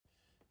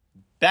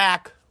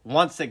back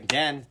once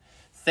again.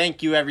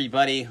 Thank you,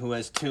 everybody who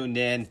has tuned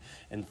in,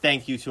 and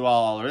thank you to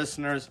all our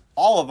listeners,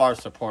 all of our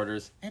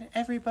supporters, and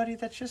everybody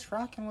that's just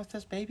rocking with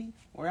us, baby.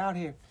 We're out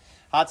here.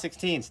 Hot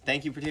 16's,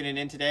 thank you for tuning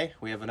in today.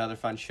 We have another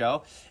fun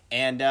show,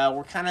 and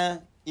we're kind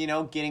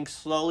of, getting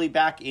slowly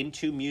back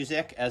into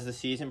music as the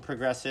season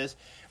progresses.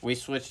 We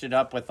switched it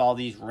up with all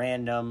these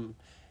random,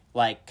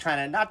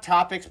 kind of not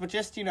topics, but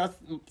just,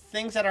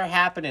 things that are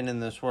happening in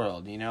this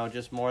world,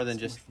 just more than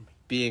just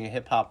being a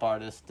hip-hop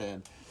artist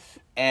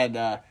and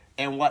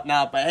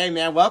whatnot. But hey,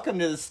 man, welcome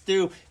to the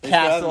Stew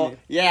Castle.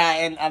 Yeah,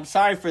 and I'm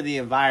sorry for the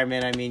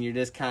environment. I mean, you're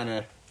just kind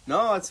of...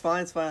 No, it's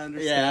fine. I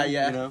understand.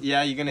 Yeah.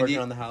 Yeah, you're going to working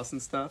on the house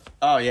and stuff.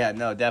 Oh, yeah,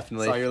 no,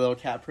 definitely. Saw your little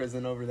cat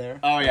prison over there.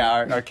 Oh, yeah,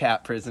 our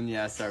cat prison.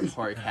 Yes, our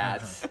poor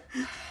cats.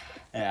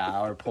 Yeah,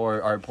 our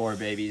poor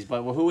babies.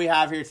 But who we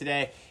have here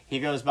today, he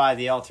goes by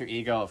the alter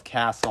ego of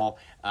Castle.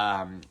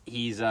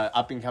 He's an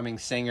up-and-coming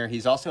singer.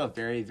 He's also a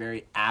very,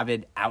 very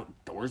avid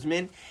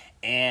outdoorsman,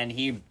 and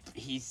he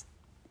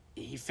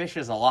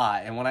fishes a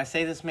lot. And when I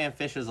say this man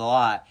fishes a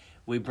lot,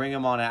 we bring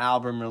him on an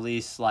album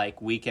release,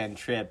 weekend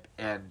trip,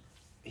 and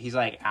he's,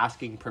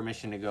 asking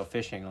permission to go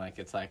fishing.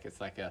 It's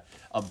like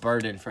a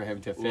burden for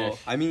him to fish. Well,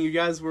 I mean, you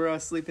guys were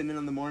sleeping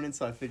in the morning,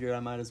 so I figured I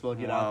might as well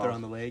get out there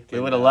on the lake. We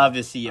would have loved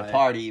to see you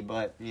party,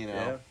 but,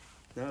 Yeah.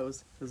 No,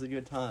 it was a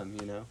good time,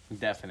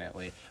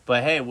 Definitely.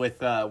 But, hey,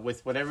 with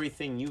what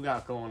everything you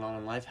got going on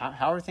in life,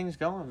 how are things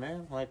going,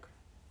 man?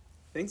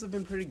 Things have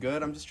been pretty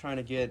good. I'm just trying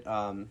to get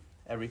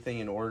everything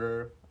in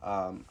order.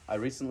 I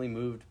recently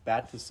moved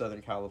back to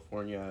Southern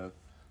California.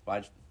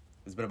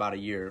 It's been about a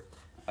year.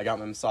 I got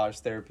my massage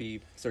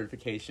therapy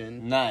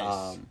certification.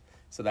 Nice.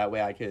 So that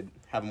way I could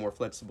have a more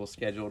flexible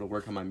schedule to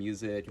work on my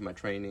music and my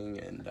training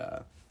and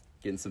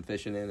getting some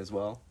fishing in as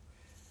well.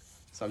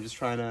 So I'm just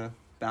trying to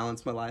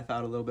balance my life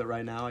out a little bit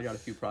right now. I got a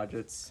few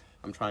projects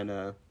I'm trying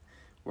to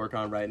work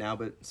on right now,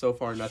 but so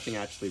far nothing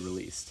actually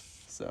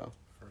released. So.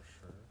 For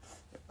sure.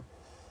 Yeah.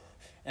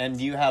 And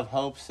do you have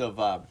hopes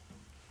of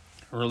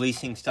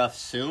releasing stuff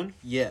soon?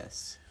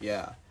 Yes.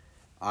 Yeah.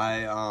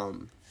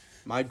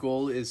 My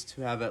goal is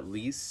to have at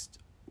least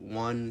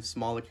one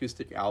small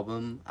acoustic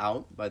album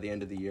out by the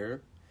end of the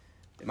year.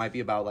 It might be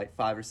about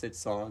 5 or 6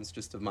 songs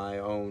just of my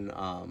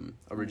own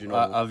original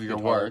of your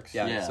guitar. works.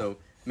 Yeah, so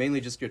mainly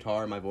just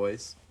guitar and my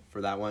voice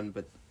for that one,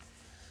 but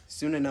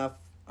soon enough,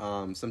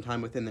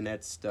 sometime within the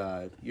next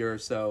year or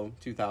so,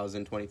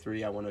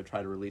 2023, I want to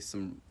try to release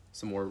some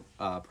more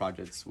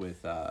projects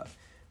with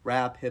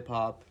rap,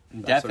 hip-hop,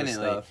 definitely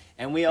sort of stuff.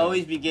 And we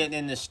always be getting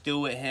in the stew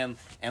with him,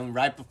 and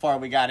right before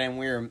we got in,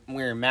 we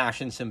were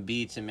mashing some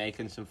beats and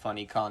making some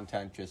funny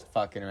content, just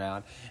fucking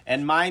around.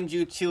 And mind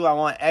you too, I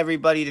want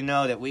everybody to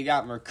know that we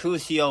got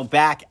Mercutio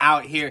back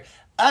out here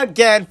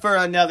again for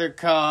another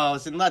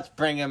co-host, and let's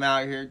bring him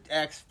out here.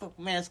 X,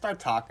 man, start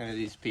talking to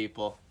these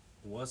people.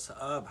 What's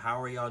up?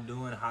 How are y'all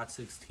doing? Hot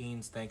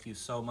 16's, thank you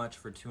so much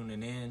for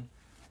tuning in.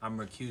 I'm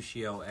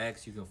Mercutio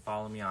X. You can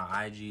follow me on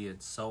IG.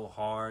 It's so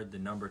hard. The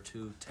number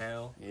 2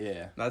 tail.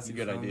 Yeah, that's a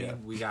good idea.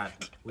 We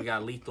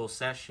got Lethal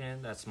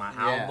Session. That's my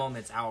album.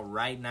 It's out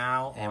right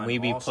now. And on we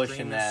be all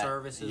pushing that.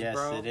 Services, yes,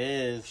 bro. it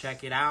is.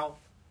 Check it out.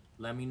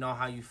 Let me know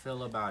how you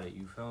feel about it.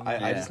 You feel me?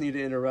 I just need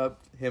to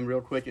interrupt him real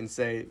quick and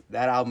say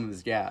that album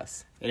is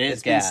gas.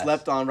 It's gas. Being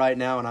slept on right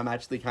now, and I'm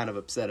actually kind of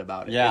upset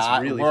about it. Yeah,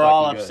 it's really we're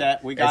all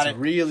upset. Good. It's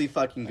really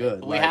fucking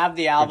good. We have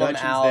the album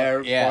production's out.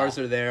 There, yeah. Bars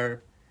are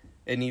there.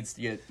 It needs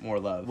to get more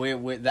love.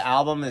 The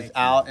album is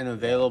out and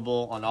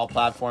available on all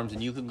platforms,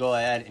 and you can go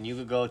ahead and you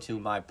can go to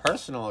my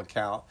personal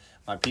account,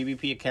 my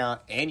PvP account,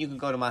 and you can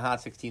go to my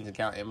Hot 16's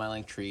account in my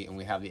link tree, and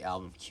we have the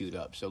album queued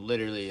up. So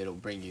literally, it'll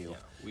bring you.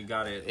 Yeah, we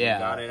got it. Yeah. We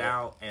got it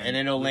out, and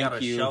it'll we link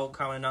got a you. show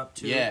coming up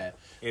too. Yeah.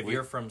 If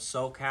you're from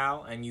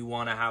SoCal and you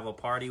want to have a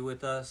party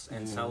with us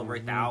and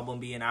celebrate the album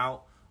being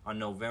out on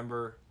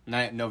November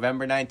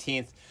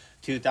 19th.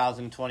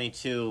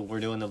 2022,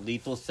 we're doing the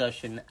Lethal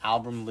Session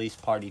album release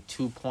party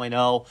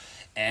 2.0,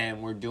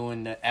 and we're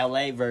doing the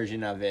LA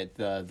version of it.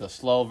 The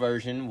slow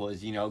version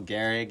was,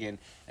 Garrig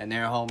and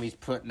their homies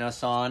putting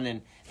us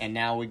on, and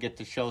now we get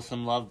to show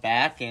some love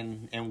back,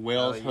 and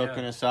Will's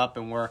hooking us up,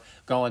 and we're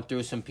going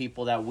through some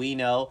people that we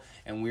know,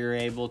 and we were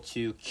able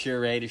to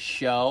curate a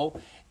show.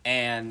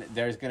 And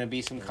there's going to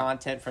be some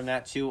content from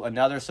that too.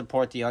 Another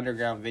Support the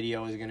Underground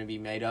video is going to be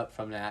made up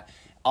from that.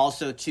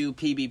 Also, too,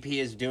 PBP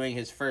is doing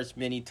his first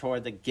mini tour,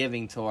 the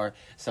Giving Tour.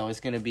 So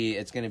it's gonna be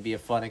a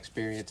fun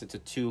experience. It's a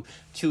too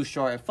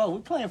short and fun.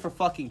 We're playing for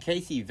fucking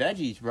KC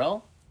Veggies,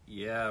 bro.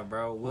 Yeah,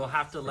 bro. We'll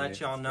have to let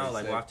y'all know.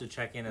 We'll have to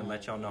check in and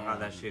let y'all know how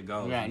that shit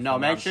goes. Yeah, no,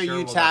 make sure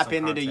you tap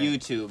into the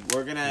YouTube.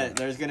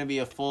 There's gonna be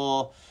a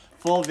full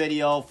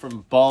video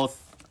from both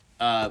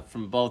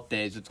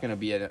days. It's gonna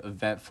be an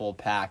eventful,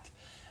 packed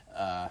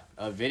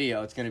a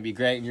video. It's going to be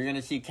great, and you're going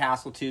to see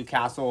Castle too.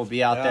 Castle will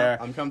be out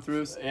there. I'm come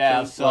through.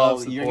 Yeah,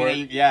 so we're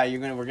going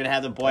to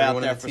have the boy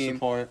Everyone out there for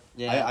support.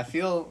 Yeah, I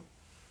feel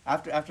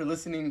after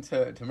listening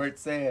to Mert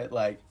say it,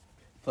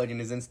 plugging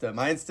his Insta.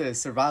 My Insta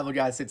is Survival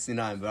Guy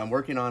 69, but I'm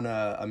working on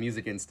a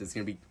music Insta. It's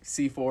gonna be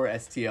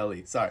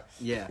C4stle. Sorry.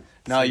 Yeah.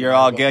 No, you're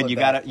all good. You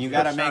gotta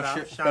make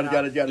sure.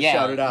 Gotta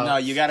shout it out. No,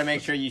 you gotta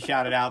make sure you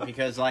shout it out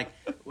because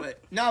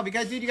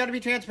dude, you gotta be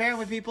transparent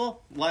with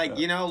people. Like,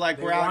 you know, like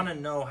they we're out. want to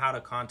know how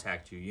to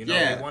contact you. You know,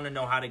 they want to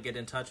know how to get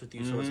in touch with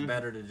you. So it's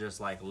better to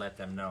just like let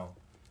them know.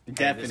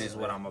 Definitely, this is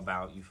what I'm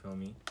about. You feel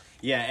me?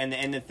 Yeah,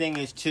 and the thing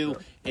is too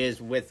is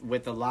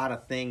with a lot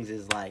of things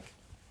is like,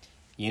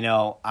 you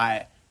know,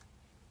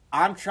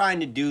 I'm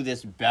trying to do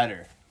this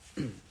better.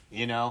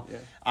 You know,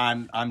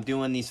 I'm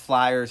doing these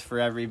flyers for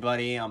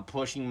everybody. I'm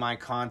pushing my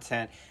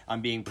content.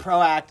 I'm being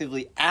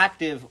proactively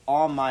active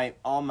on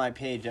my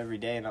page every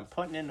day, and I'm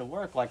putting into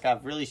work. Like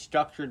I've really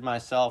structured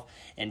myself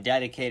and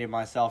dedicated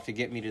myself to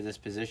get me to this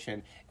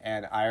position.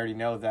 And I already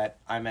know that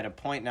I'm at a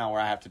point now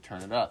where I have to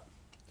turn it up.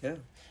 Yeah.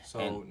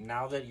 So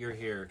now that you're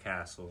here,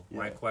 Castle,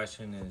 my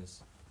question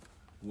is,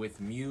 with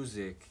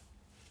music,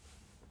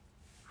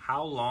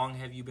 how long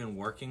have you been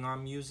working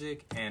on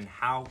music, and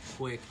how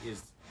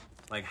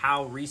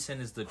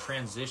recent is the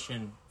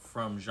transition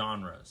from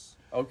genres?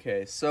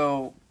 Okay,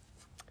 so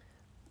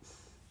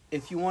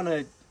if you want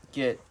to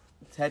get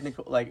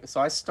technical,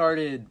 so I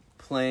started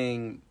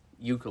playing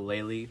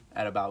ukulele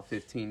at about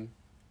 15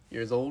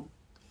 years old,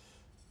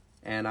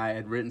 and I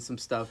had written some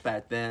stuff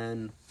back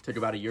then. Took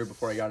about a year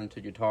before I got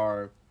into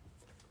guitar.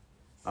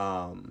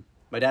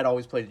 My dad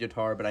always played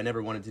guitar, but I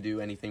never wanted to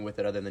do anything with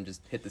it other than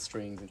just hit the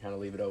strings and kind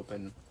of leave it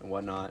open and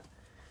whatnot.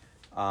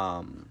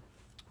 But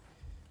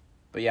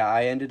yeah,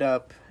 I ended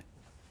up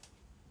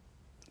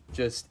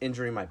just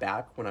injuring my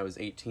back when I was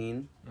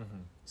 18.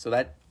 So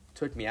that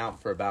took me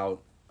out for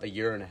about a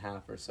year and a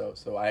half or so.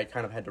 So I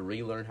kind of had to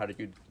relearn how to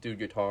do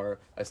guitar.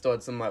 I still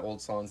had some of my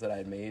old songs that I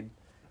had made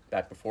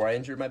back before I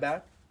injured my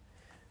back.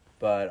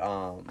 But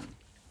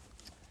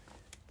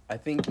I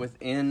think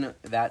within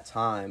that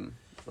time,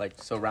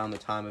 so around the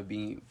time of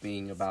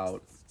being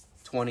about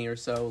 20 or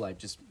so,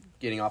 just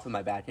getting off of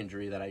my back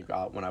injury that I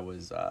got when I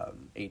was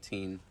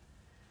 18,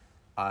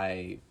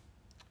 I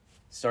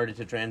started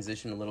to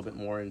transition a little bit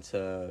more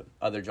into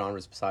other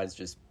genres besides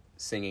just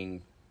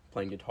singing,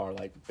 playing guitar,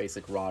 like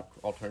basic rock,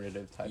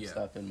 alternative type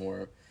stuff,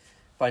 and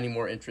finding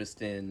more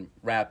interest in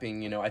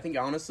rapping. You know, I think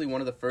honestly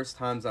one of the first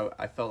times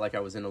I felt like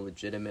I was in a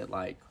legitimate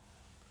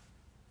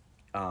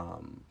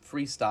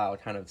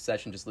freestyle kind of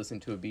session, just listening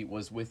to a beat,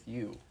 was with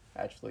you.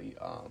 Actually,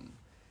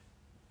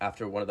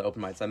 after one of the open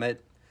mics, I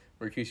met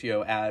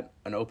Mercutio at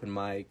an open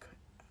mic.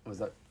 Was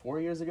that 4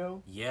 years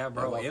ago? Yeah,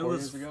 bro. It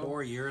was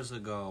 4 years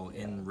ago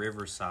in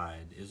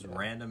Riverside. It's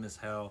random as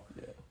hell.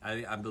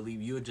 Yeah. I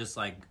believe you had just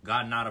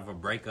gotten out of a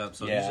breakup,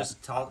 so he's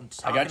just talking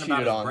about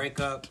his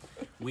breakup.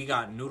 We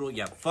got Noodle.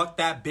 Yeah, fuck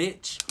that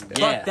bitch.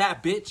 Yeah. Fuck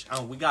that bitch.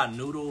 We got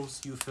Noodles.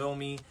 You feel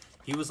me?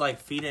 He was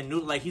feeding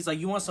Noodle. He's like,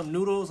 you want some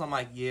noodles? I'm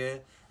like, yeah.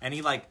 And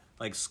he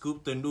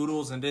scooped the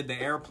noodles and did the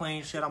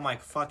airplane shit. I'm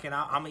like, fucking,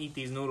 I'm gonna eat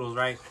these noodles,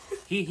 right?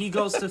 He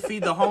goes to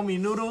feed the homie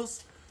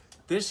noodles.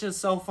 This shit's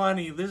so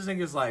funny. This nigga's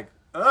he's like,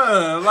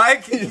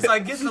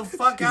 get the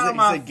fuck out of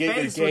my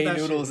face with that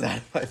noodles shit. Out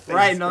of my face,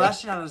 right, no, that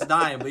shit I was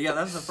dying. But yeah,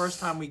 that's the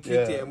first time we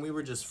kicked it, and we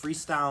were just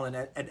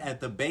freestyling at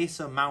the base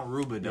of Mount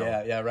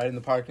Rubidoux. Yeah, right in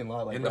the parking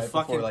lot, in the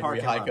fucking before,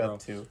 parking lot, bro. Up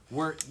to.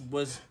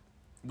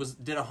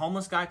 Did a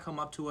homeless guy come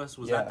up to us?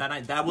 Was that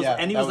night? That was,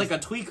 and he was like a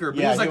tweaker.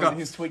 But he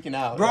was tweaking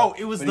out. Bro,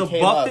 it was the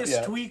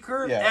buffest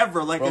tweaker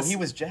ever. He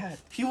was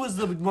jacked. He was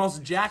the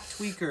most jacked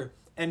tweaker,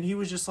 and he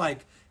was just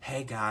like,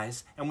 "Hey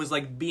guys," and was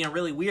being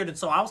really weird. And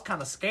so I was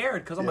kind of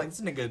scared because I'm like, this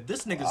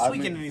nigga's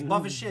tweaking and he's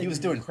buff as shit. He was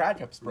doing crack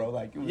ups, bro.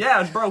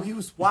 Bro, he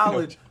was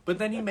wild. But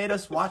then he made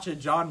us watch a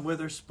John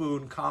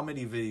Witherspoon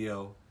comedy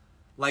video.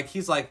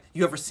 He's like,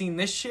 you ever seen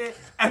this shit?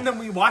 And then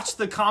we watched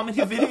the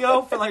comedy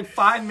video for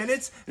 5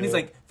 minutes. And he's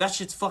like, that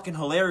shit's fucking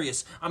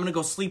hilarious. I'm going to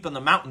go sleep on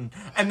the mountain.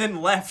 And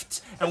then left.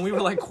 And we were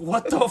like,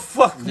 what the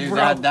fuck, dude,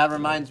 bro? That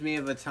reminds me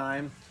of a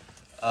time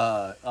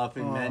up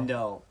in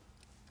Mendo.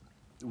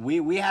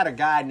 We had a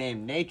guy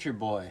named Nature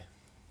Boy.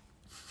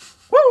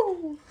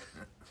 Woo!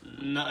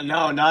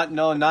 No,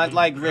 not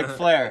like Ric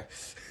Flair.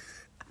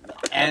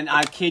 And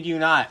I kid you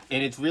not.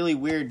 And it's really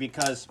weird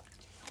because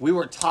we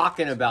were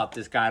talking about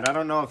this guy, and I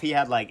don't know if he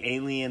had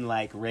alien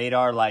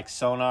radar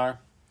sonar,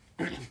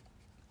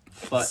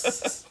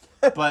 but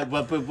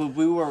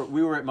we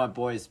were at my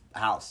boy's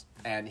house,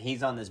 and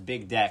he's on this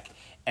big deck,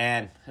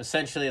 and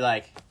essentially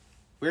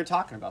we were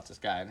talking about this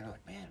guy, and they're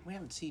like, man, we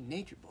haven't seen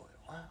Nature Boy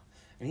in a while,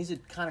 and he's a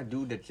kind of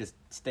dude that just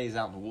stays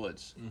out in the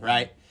woods,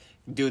 right?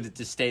 Dude that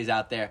just stays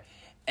out there,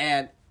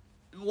 and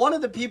one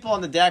of the people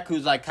on the deck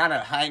who's kind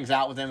of hangs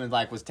out with him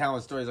and was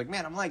telling stories,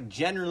 man, I'm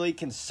generally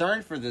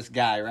concerned for this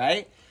guy,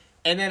 right?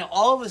 And then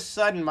all of a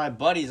sudden my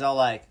buddy's all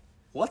like,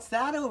 what's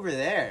that over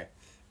there?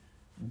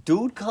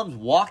 Dude comes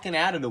walking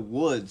out of the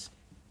woods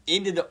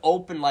into the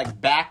open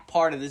back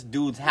part of this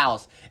dude's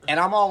house. And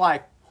I'm all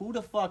like, who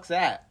the fuck's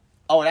that?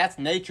 Oh, that's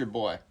Nature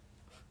Boy.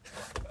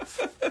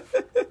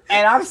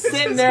 And I'm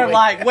sitting there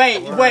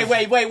wait.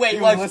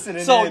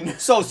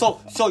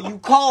 So you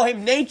call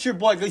him Nature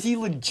Boy because he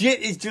legit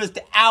is just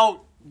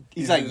out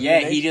He's like, yeah,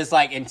 he just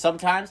like, and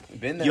sometimes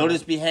you'll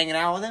just be hanging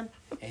out with him,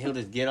 and he'll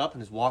just get up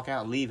and just walk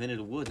out and leave into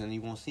the woods, and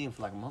you won't see him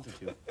for like a month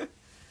or two.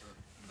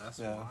 That's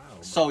wild.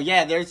 So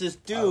yeah, there's this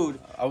dude.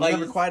 I was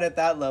never quite at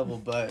that level,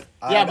 but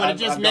it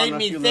just made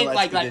me think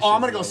like, oh,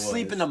 I'm gonna go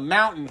sleep in the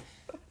mountain.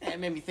 And it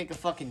made me think of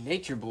fucking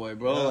Nature Boy,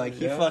 bro. Yeah, like,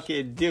 he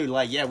fucking, dude,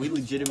 like, yeah, we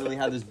legitimately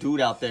had this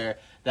dude out there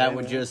that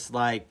would just,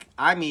 like,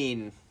 I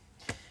mean,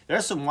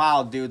 there's some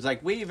wild dudes.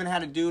 Like, we even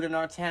had a dude in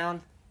our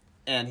town,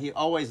 and he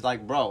always,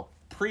 like, bro,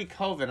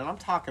 pre-COVID, and I'm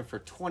talking for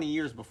 20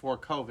 years before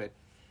COVID,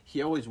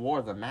 he always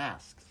wore the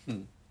mask.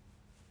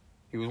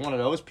 He was one of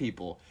those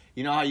people.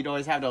 You know how you'd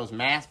always have those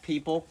masked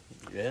people?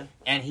 Yeah.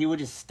 And he would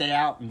just stay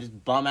out and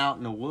just bum out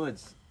in the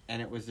woods.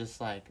 And it was just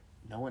like,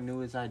 no one knew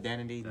his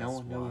identity. No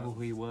one knew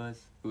who he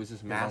was. It was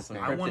just mask.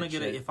 I want to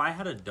get if I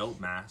had a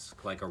dope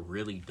mask, like a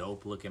really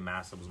dope looking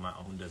mask that was my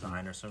own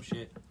design or some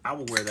shit, I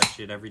would wear that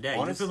shit every day.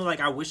 Honestly, you feel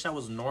like I wish that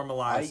was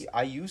normalized.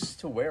 I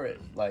used to wear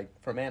it, like,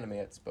 from Anime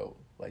Expo.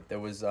 Like,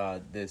 there was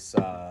it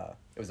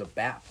was a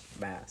BAP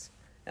mask.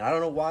 And I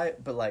don't know why,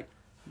 but, like,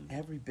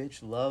 every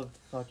bitch loved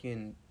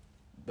fucking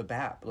the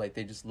BAP. Like,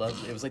 they just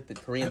loved it. Was like the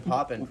Korean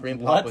pop, and Korean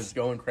pop was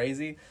going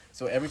crazy.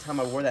 So every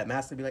time I wore that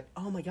mask, they'd be like,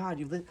 oh my god,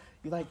 you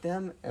like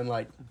them? And,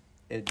 like,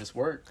 it just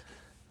worked.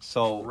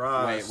 So,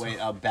 wait,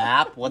 a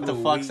BAP? What the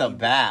fuck's a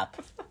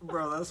BAP?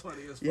 Bro, that's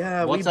funny as fuck.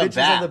 Yeah, we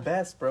bitches are the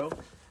best, bro.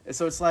 And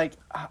so it's like,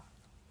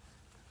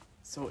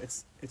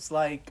 it's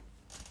like,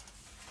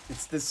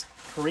 it's this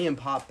Korean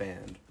pop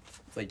band.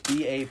 It's like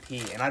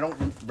BAP, and I don't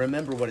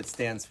remember what it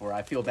stands for.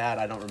 I feel bad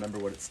I don't remember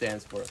what it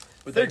stands for.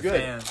 But they're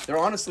good. Fan. They're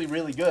honestly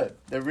really good.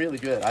 They're really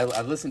good.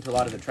 I've listened to a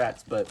lot of the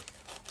tracks, but,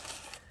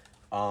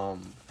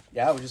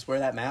 yeah, I would just wear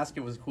that mask.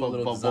 It was a cool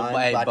little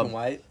design, black and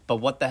white. But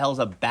what the hell's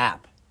a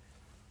BAP?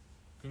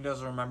 He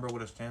doesn't remember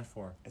what it stands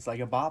for. It's like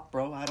a bop,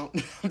 bro. I don't...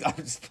 I'm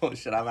just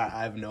bullshit.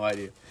 I have no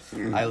idea.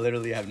 I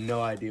literally have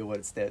no idea what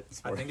it stands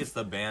for. I think it's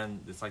the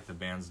band... It's like the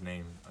band's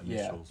name,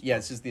 initials. Yeah,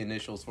 it's just the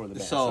initials for the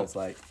band. So it's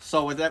like...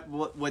 So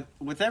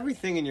with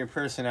everything in your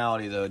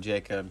personality, though,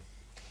 Jacob,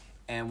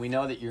 and we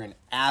know that you're an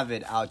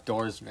avid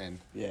outdoorsman.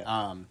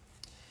 Yeah.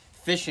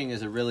 Fishing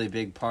is a really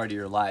big part of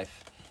your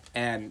life.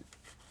 And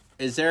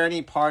is there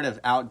any part of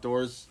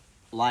outdoors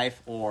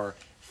life or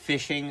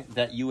fishing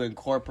that you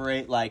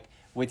incorporate, like...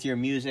 with your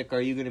music? Are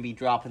you going to be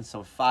dropping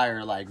some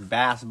fire, like,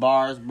 bass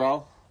bars,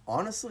 bro?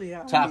 Honestly,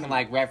 yeah. Talking,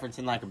 like,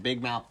 referencing, like, a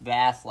big mouth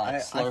bass, like,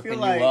 slurping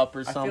you up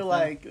or something? I feel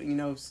like, you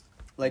know,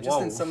 like,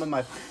 just in some of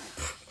my...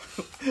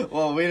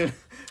 well, we didn't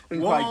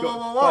quite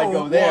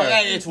go there. Well,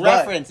 hey, it's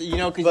reference, you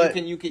know, because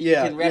you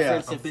can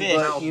reference a fish.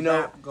 But, you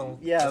know,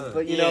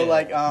 but, you know,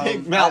 like,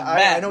 big mouth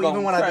bass I know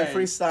even when I've been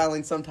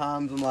freestyling,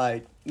 sometimes I'm,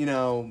 like, you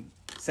know,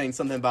 saying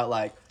something about,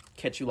 like,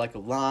 catch you like a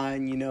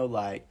line, you know,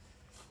 like,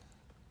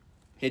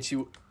 hit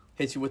you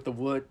with the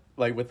wood,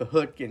 like with the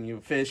hook, and you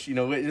fish, you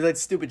know, like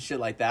stupid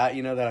shit like that,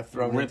 you know, that I've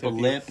thrown into a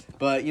lip.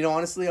 But, you know,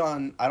 honestly,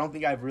 I don't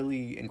think I've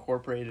really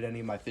incorporated any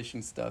of my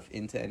fishing stuff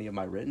into any of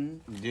my written.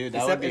 Dude,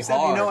 that would be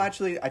hard. You know,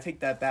 actually, I take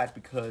that back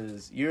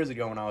because years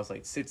ago when I was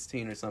like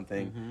 16 or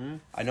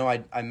something, I know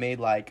I made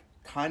like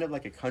kind of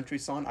like a country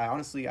song. I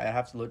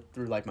have to look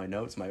through like my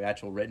notes, my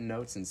actual written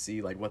notes, and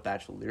see like what the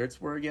actual lyrics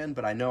were again.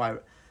 But I know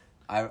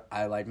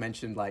I like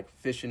mentioned like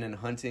fishing and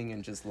hunting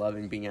and just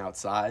loving being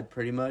outside.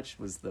 Pretty much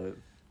was the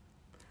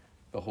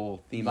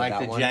whole theme like of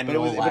that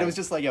one. But it was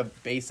just like a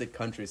basic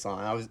country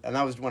song.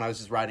 That was when I was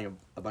just writing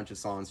a bunch of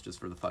songs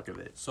just for the fuck of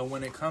it. So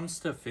when it comes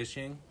to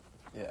fishing,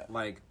 yeah,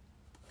 like,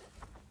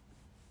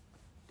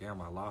 damn,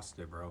 I lost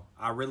it, bro.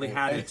 I really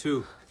had it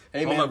too.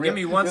 Hey, hold up, give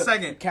me 1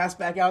 second. Cast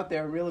back out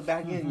there, reel it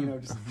back in, you know.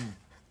 Just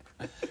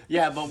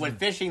yeah, but with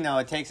fishing though,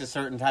 it takes a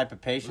certain type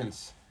of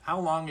patience. How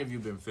long have you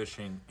been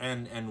fishing,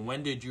 and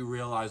when did you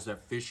realize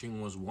that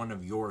fishing was one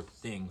of your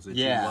things that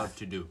you love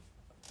to do?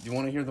 You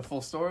want to hear the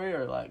full story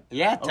or like?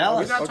 Yeah, tell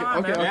us. We got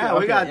time, man. Yeah,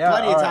 we got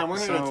plenty of time. We're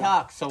here to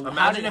talk. So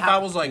imagine if I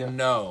was like,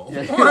 no. Yeah.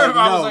 Or if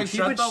I was like, keep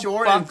shut it the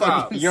short fuck and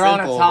fucking up. You're on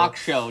a talk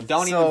show.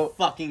 Don't even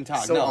fucking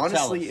talk. So no,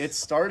 honestly, it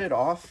started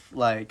off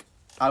like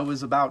I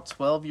was about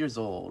 12 years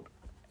old,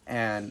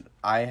 and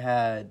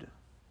I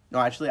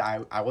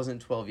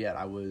wasn't 12 yet.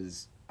 I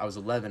was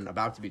 11,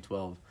 about to be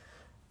 12.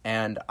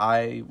 And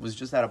I was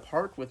just at a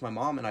park with my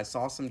mom, and I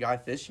saw some guy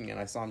fishing, and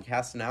I saw him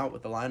casting out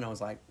with the line. I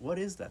was like, what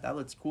is that? That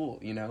looks cool,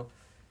 you know?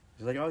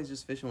 He's like, oh, he's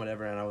just fishing,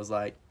 whatever. And I was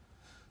like,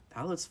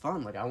 that looks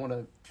fun. Like, I want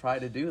to try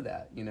to do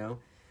that, you know?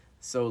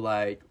 So,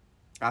 like,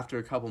 after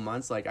a couple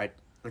months, I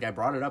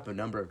brought it up a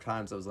number of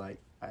times. I was like,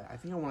 I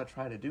think I want to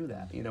try to do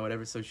that, you know,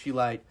 whatever. So she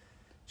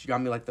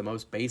got me, like, the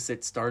most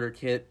basic starter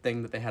kit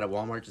thing that they had at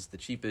Walmart, just the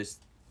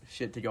cheapest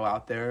shit to go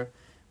out there.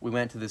 We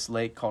went to this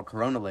lake called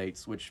Corona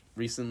Lakes, which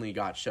recently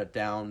got shut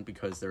down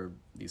because there are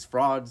these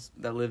frauds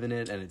that live in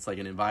it, and it's like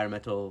an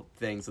environmental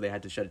thing, so they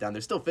had to shut it down.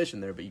 There's still fish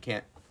in there, but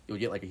you'll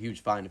get like a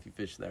huge fine if you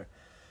fish there.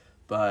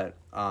 But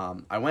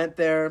I went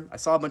there, I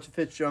saw a bunch of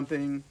fish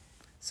jumping,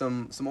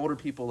 some older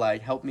people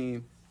like helped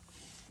me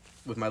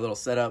with my little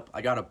setup.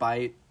 I got a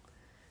bite,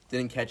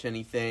 didn't catch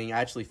anything. I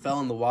actually fell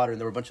in the water,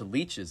 and there were a bunch of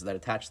leeches that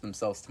attached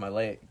themselves to my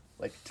leg.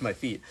 like to my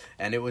feet,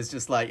 and it was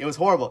just like it was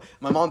horrible.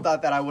 My mom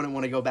thought that I wouldn't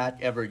want to go back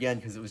ever again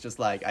because it was just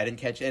like I didn't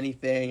catch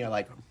anything. I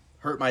like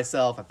hurt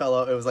myself. I fell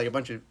out. It was like a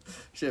bunch of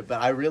shit,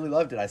 but I really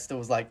loved it. I still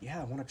was like,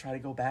 yeah, I want to try to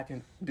go back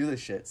and do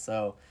this shit.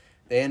 So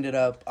they ended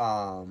up,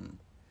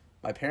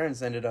 my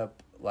parents ended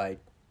up like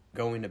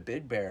going to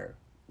Big Bear,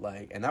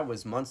 like, and that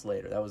was months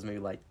later. That was maybe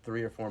like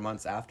 3 or 4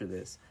 months after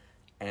this.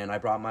 And I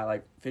brought my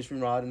like fishing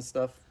rod and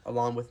stuff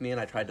along with me, and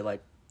I tried to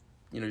like,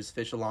 just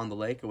fish along the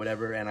lake or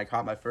whatever. And I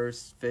caught my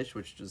first fish,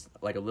 which was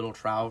like a little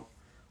trout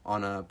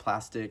on a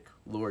plastic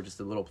lure, just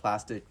a little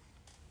plastic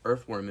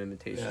earthworm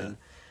imitation.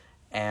 Yeah.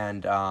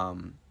 And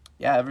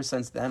ever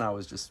since then I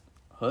was just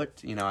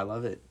hooked. I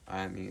love it.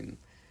 I mean,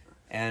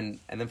 and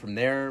then from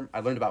there I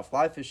learned about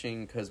fly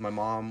fishing because my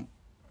mom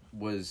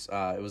was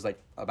it was like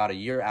about a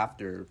year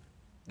after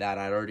that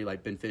I'd already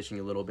like been fishing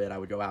a little bit. I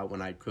would go out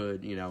when I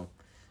could,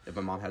 if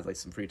my mom had like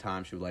some free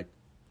time, she would like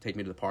take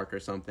me to the park or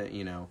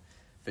something,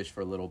 fish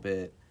for a little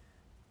bit.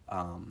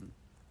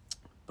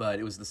 But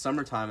it was the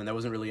summertime and there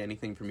wasn't really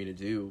anything for me to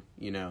do,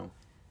 and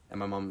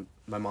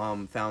my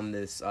mom found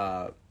this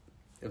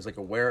it was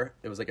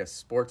like a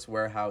sports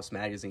warehouse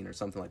magazine or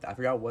something like that. I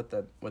forgot what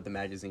the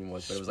magazine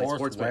was, but it was like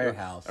sports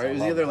warehouse. Or it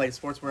was either like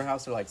sports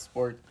warehouse or like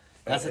sport.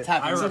 That's the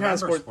type. I remember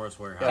sports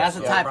warehouse. That's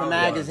the type of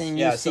magazine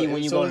you see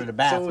when you go to the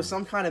bathroom. So it was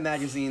some kind of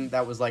magazine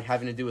that was like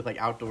having to do with like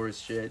outdoors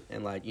shit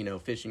and like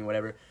fishing or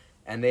whatever.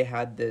 And they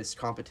had this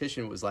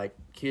competition. It was like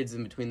kids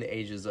in between the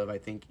ages of I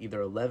think either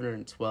 11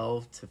 or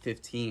 12 to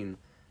 15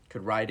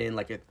 could write in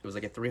like it was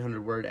like a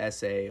 300-word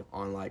essay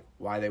on like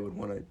why they would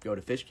want to go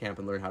to fish camp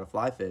and learn how to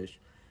fly fish.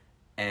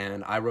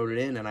 And I wrote it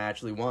in, and I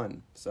actually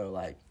won. So,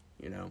 like,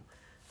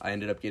 I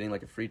ended up getting,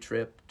 like, a free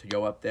trip to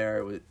go up there.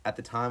 It was, at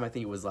the time, I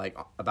think it was, like,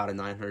 about a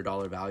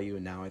 $900 value,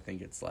 and now I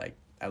think it's, like,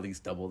 at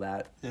least double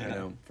that,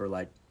 for,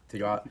 like, to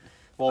go out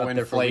up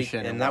there for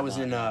inflation. And that was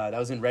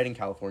in Redding,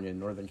 California,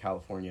 Northern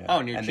California.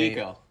 Oh, near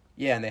Chico.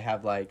 And they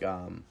have, like,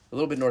 a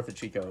little bit north of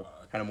Chico,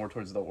 kind of more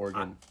towards the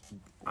Oregon.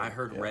 I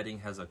heard Redding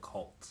has a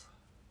cult.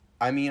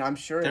 I mean, I'm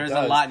sure there's it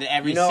does. a lot.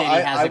 Every city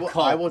has a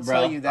cult. I will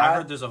tell you that. I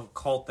heard there's a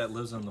cult that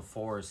lives in the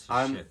forest.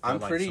 I'm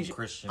fairly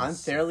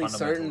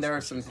certain there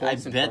are some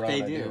cults in Corona. I bet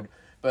they do.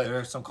 But there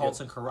are some cults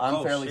in Corona.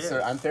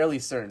 I'm fairly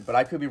certain, but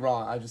I could be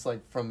wrong. I just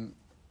like from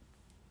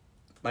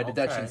my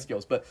deduction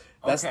skills. But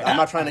that's I'm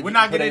not trying to. We're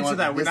not getting into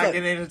that. We're not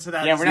getting into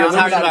that. Yeah, we're not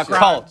talking about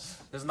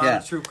cults. It's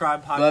not a true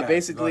crime podcast. But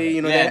basically,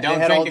 they had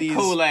drink all these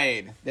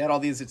Kool-Aid. They had all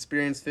these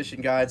experienced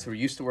fishing guides who were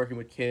used to working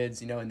with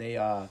kids, and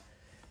they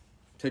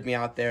took me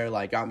out there,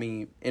 like, got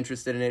me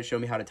interested in it,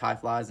 showed me how to tie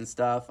flies and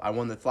stuff. I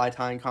won the fly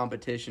tying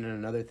competition and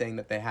another thing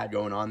that they had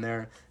going on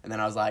there. And then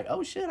I was like,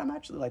 oh, shit, I'm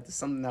actually, like, this is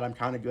something that I'm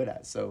kind of good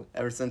at. So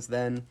ever since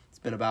then, it's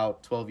been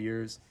about 12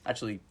 years.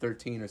 Actually,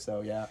 13 or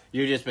so, yeah.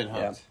 You've just been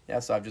hooked. Yeah,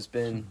 so I've just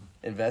been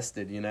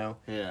invested,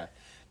 Yeah,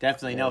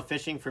 definitely. No,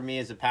 fishing for me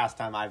is a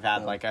pastime I've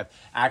had. Like, I've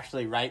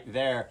actually right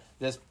there,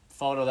 this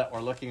photo that we're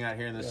looking at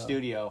here in the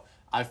studio,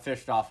 I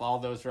fished off all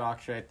those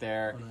rocks right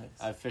there. Oh, nice.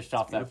 I fished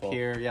off that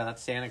pier. Yeah,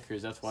 that's Santa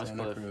Cruz. That's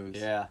Westcliff.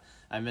 Yeah,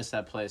 I miss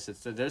that place.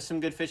 There's some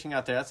good fishing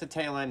out there. That's the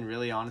tail end,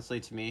 really, honestly,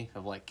 to me,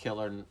 of like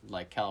killer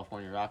like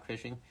California rock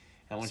fishing.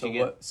 And once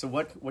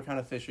what kind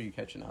of fish are you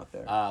catching out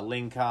there?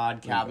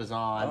 Lingcod,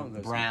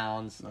 cabezon,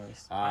 browns.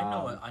 Nice.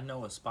 I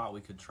know a spot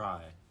we could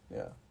try.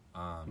 Yeah.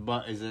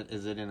 But is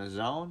it in a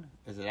zone?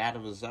 Is it out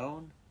of a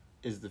zone?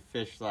 Is the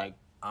fish like?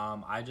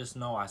 I just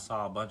know I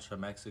saw a bunch of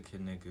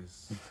Mexican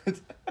niggas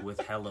with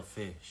hella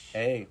fish.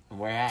 Hey,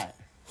 where at?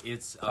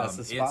 It's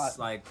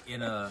like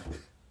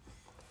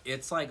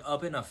it's like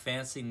up in a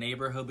fancy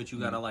neighborhood, but you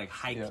gotta like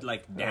hike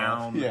like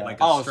down like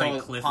a straight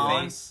cliff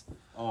face.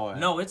 Oh,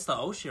 no, it's the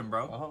ocean,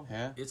 bro. Oh,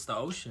 yeah, it's the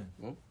ocean.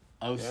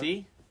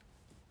 OC?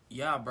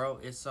 Yeah, bro.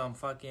 It's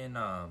fucking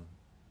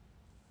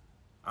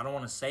I don't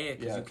want to say it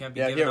because you can't be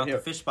giving out the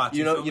fish spots.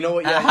 You know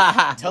what?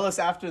 Yeah, tell us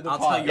after the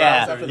pod.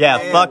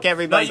 Fuck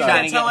everybody. No, you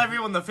can't tell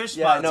everyone the fish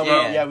spots.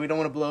 We don't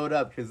want to blow it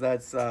up because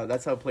that's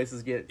how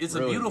places get. It's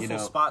ruined, a beautiful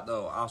spot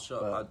though. I'll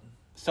show.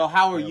 So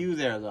how are you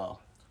there though?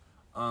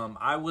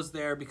 I was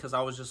there because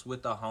I was just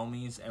with the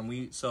homies, and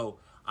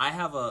I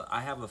have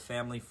a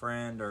family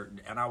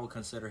friend, and I would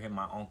consider him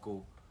my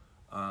uncle,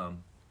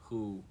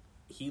 who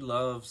he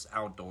loves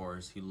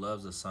outdoors. He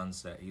loves the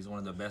sunset. He's one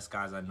of the best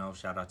guys I know.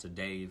 Shout out to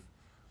Dave.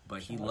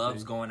 But he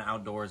loves going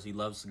outdoors. He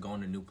loves going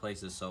to new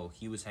places. So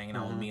he was hanging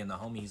out with me and the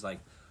homie. He's like,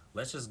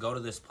 let's just go to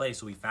this place.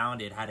 So we found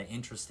it had an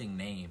interesting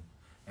name.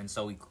 And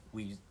so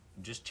we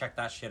just checked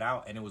that shit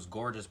out. And it was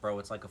gorgeous, bro.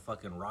 It's like a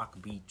fucking rock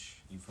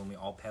beach. You feel me?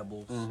 All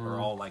pebbles. Or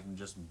all like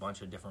just a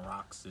bunch of different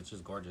rocks. It's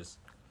just gorgeous.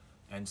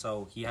 And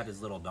so he had his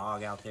little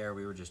dog out there.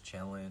 We were just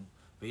chilling.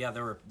 But yeah,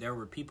 there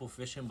were people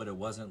fishing, but it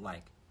wasn't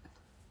like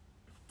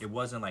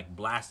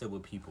blasted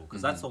with people,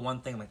 because that's the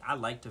one thing, like, I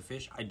like to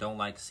fish. I don't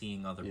like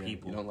seeing other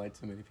people. You don't like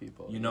too many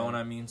people. You know what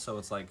I mean? So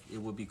it's like, it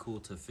would be cool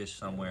to fish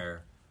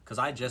somewhere, because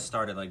I just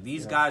started, like,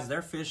 these guys,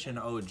 they're fishing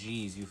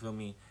OGs, you feel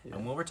me?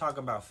 And when we're talking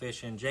about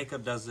fishing,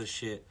 Jacob does this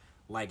shit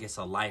like it's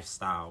a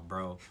lifestyle,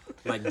 bro.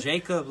 Like,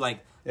 Jacob,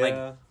 like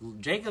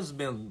Jacob's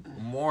been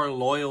more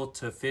loyal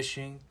to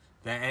fishing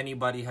that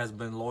anybody has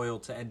been loyal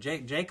to. And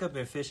Jacob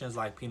and fishing is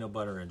like peanut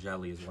butter and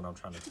jelly is what I'm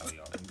trying to tell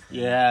y'all.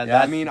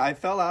 Yeah, I mean, I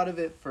fell out of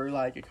it for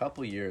like a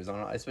couple years,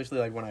 especially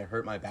like when I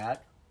hurt my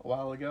back a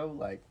while ago,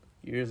 like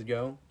years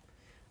ago.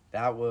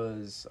 That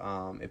was,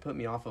 it put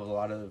me off of a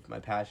lot of my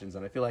passions,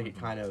 and I feel like it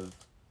kind of,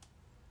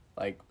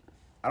 like,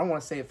 I don't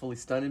want to say it fully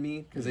stunned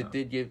me, because it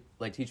did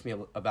teach me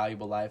a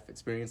valuable life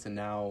experience, and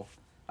now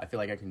I feel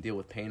like I can deal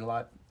with pain a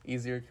lot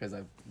easier, because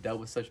I've dealt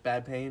with such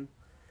bad pain.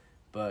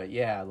 But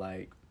yeah,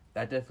 like,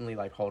 that definitely,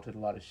 like, halted a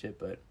lot of shit,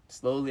 but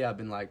slowly I've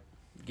been, like,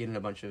 getting a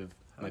bunch of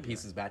my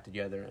pieces back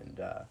together, and,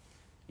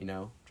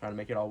 trying to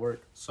make it all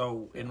work.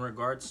 So, in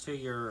regards to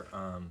your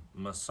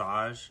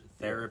massage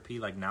therapy,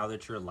 like, now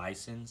that you're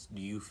licensed,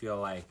 do you feel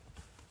like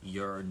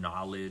your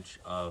knowledge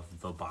of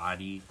the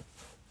body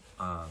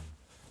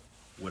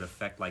would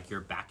affect, like,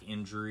 your back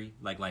injury?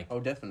 Like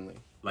oh, definitely.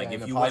 Like,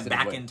 if you went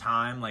back in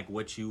time, like,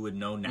 what you would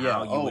know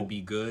now, you would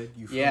be good?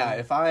 You feel like?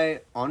 If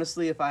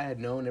I had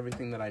known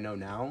everything that I know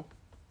now,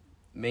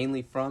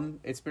 mainly from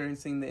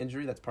experiencing the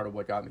injury, that's part of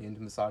what got me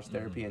into massage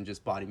therapy and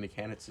just body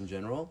mechanics in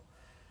general,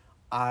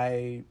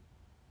 I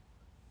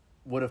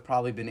would have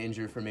probably been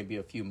injured for maybe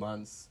a few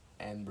months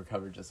and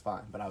recovered just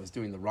fine. But I was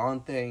doing the wrong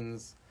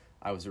things.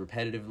 I was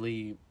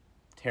repetitively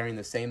tearing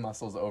the same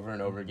muscles over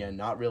and over again,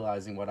 not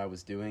realizing what I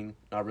was doing,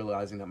 not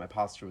realizing that my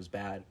posture was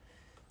bad,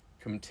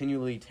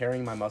 continually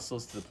tearing my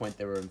muscles to the point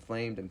they were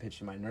inflamed and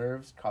pinching my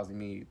nerves, causing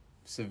me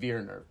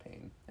severe nerve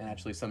pain and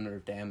actually some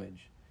nerve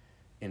damage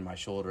in my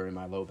shoulder and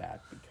my low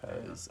back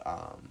because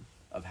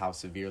of how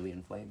severely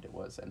inflamed it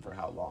was and for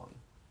how long.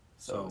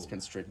 So it was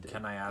constricted.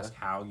 Can I ask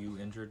how you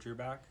injured your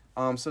back?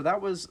 So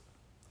that was,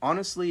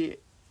 honestly,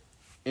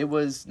 it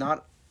was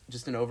not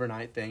just an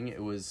overnight thing.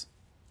 It was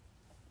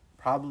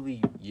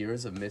probably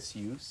years of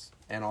misuse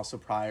and also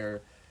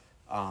prior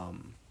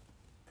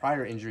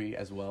injury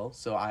as well.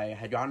 So I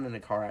had gotten in a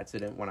car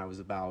accident when I was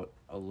about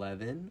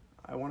 11,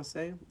 I want to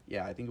say.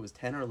 Yeah, I think it was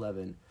 10 or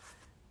 11.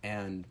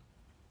 And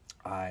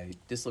I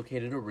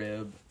dislocated a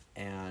rib,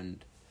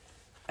 and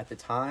at the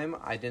time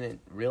I didn't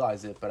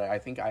realize it, but I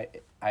think I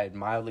had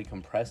mildly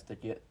compressed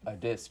a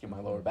disc in my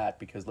lower back,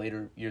 because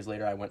years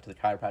later I went to the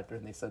chiropractor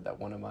and they said that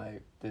one of my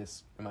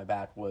discs in my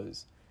back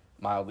was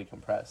mildly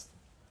compressed.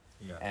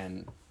 Yeah.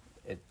 And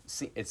it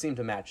seemed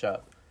to match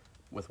up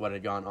with what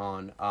had gone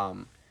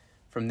on.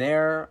 From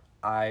there,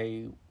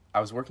 I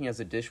was working as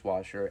a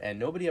dishwasher, and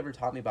nobody ever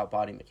taught me about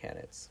body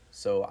mechanics.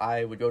 So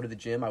I would go to the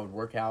gym, I would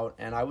work out,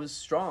 and I was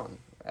strong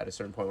at a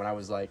certain point. When I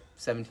was like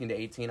 17 to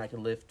 18, I could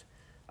lift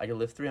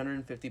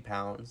 350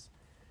 pounds,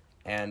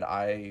 and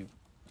I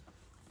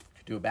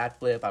could do a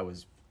backflip. I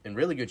was in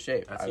really good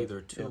shape. That's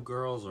either two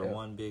girls or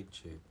one big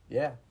chick.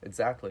 Yeah,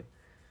 exactly.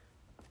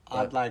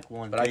 I'd like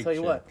one but big I tell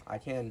you chick. what,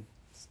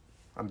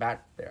 I'm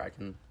back there. I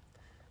can...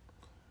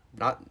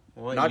 Not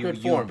good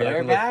you form, but I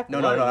can bareback?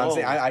 lift. No. I'm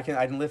saying I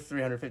can lift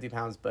 350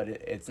 pounds, but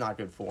it's not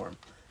good form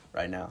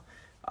right now.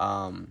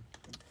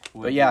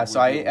 Would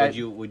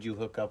you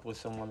hook up with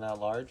someone that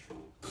large?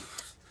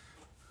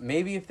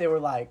 Maybe if they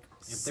were like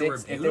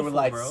if they were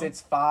like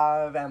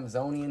 6'5"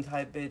 Amazonian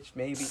type bitch,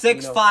 maybe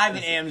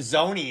 6'5"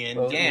 Amazonian.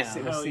 Well,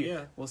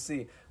 damn. We'll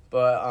see.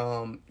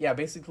 But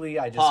basically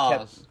I just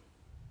kept.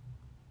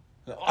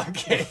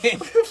 Okay.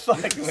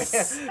 Fuck,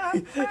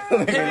 man.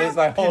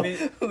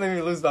 Let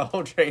me lose my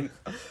whole train.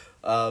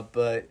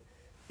 But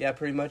yeah,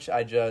 pretty much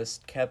I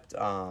just kept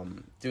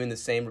doing the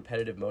same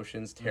repetitive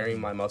motions, tearing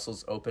my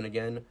muscles open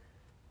again,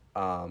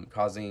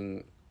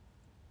 causing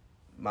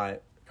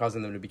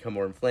them to become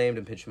more inflamed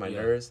and pinching my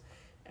nerves.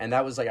 And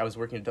that was like I was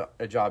working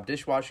a job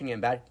dishwashing, and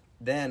back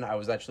then I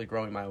was actually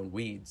growing my own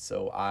weeds.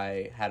 So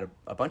I had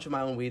a bunch of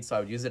my own weeds, so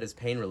I would use it as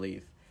pain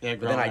relief. Yeah,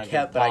 but then I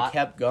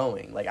kept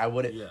going. Like I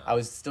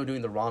was still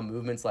doing the wrong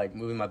movements, like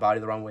moving my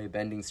body the wrong way,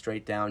 bending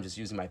straight down, just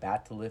using my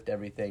back to lift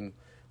everything.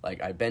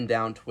 Like I bend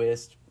down,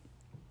 twist,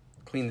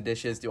 clean the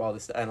dishes, do all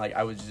this, and like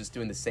I was just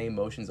doing the same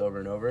motions over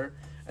and over.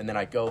 And then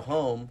I go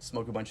home,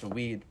 smoke a bunch of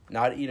weed,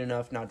 not eat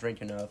enough, not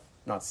drink enough,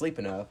 not sleep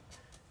enough,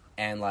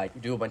 and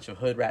like do a bunch of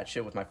hood rat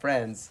shit with my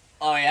friends.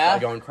 Oh yeah,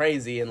 going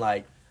crazy and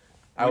like.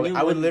 I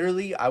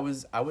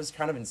was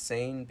kind of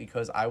insane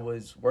because I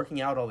was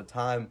working out all the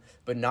time,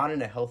 but not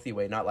in a healthy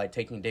way, not like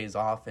taking days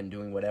off and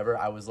doing whatever.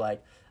 I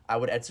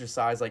would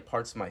exercise like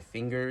parts of my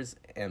fingers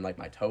and like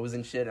my toes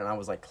and shit, and I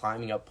was like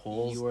climbing up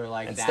pools. You were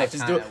like and that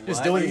stuff,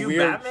 just doing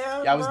weird.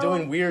 Batman, I was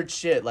doing weird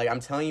shit. Like I'm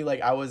telling you,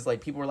 like I was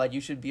like people were like,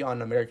 you should be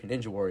on American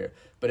Ninja Warrior.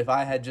 But if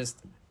I had just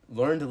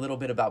learned a little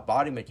bit about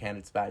body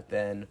mechanics back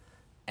then,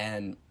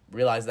 and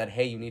realized that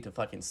hey, you need to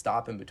fucking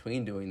stop in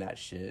between doing that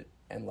shit,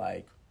 and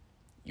like.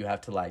 You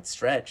have to like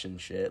stretch and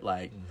shit.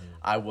 Like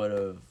I would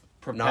have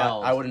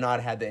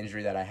not had the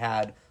injury that I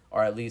had,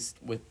 or at least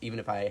even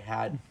if I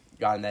had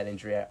gotten that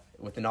injury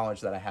with the knowledge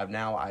that I have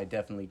now, I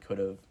definitely could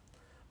have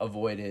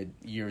avoided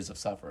years of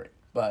suffering.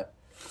 But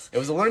it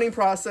was a learning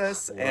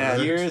process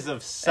and years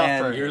of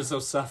suffering.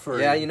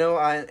 Yeah,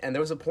 and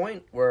there was a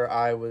point where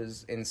I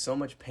was in so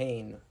much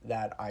pain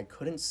that I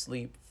couldn't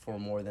sleep for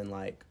more than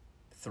like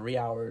 3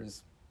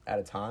 hours at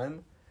a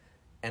time.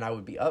 and I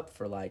would be up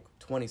for like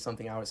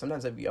 20-something hours.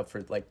 Sometimes I'd be up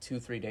for like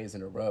 2-3 days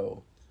in a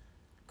row.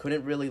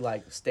 Couldn't really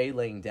like stay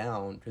laying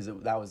down because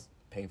that was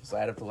painful. So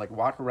I'd have to like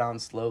walk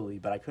around slowly,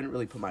 but I couldn't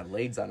really put my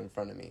legs out in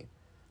front of me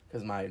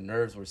because my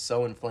nerves were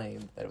so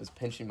inflamed that it was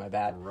pinching my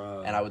back.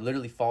 Bro. And I would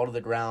literally fall to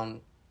the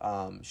ground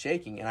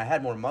shaking. And I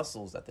had more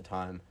muscles at the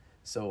time,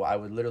 so I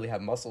would literally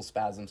have muscle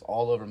spasms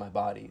all over my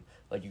body.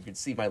 Like, you could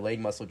see my leg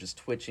muscle just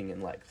twitching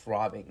and, like,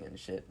 throbbing and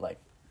shit, like,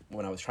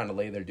 when I was trying to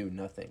lay there doing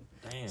nothing.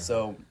 Damn.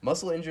 So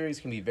muscle injuries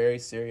can be very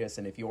serious,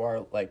 and if you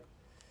are, like,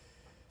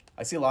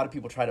 I see a lot of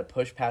people try to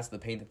push past the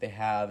pain that they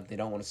have. They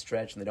don't want to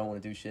stretch, and they don't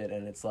want to do shit,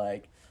 and it's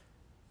like,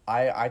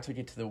 I took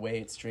it to the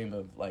way extreme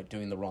of, like,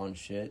 doing the wrong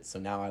shit, so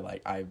now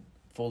I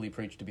fully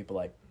preach to people,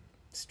 like,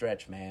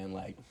 stretch, man,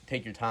 like,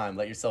 take your time,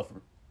 let yourself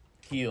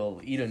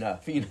heal, eat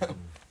enough, you know?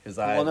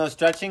 Well, no,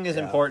 stretching is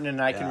important, and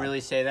I can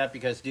really say that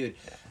because, dude,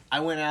 I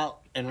went out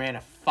and ran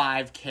a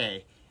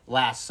 5K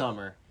last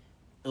summer.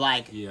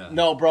 Like,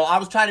 no, bro, I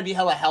was trying to be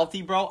hella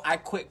healthy, bro. I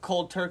quit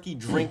cold turkey,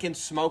 drinking,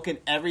 smoking,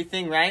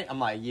 everything, right? I'm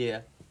like,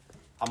 I'm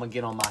going to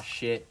get on my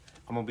shit.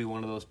 I'm going to be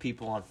one of those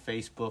people on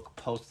Facebook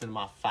posting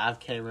my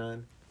 5K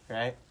run,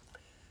 right?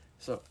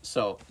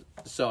 So,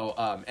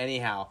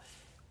 anyhow,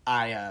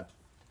 I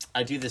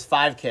do this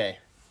 5K.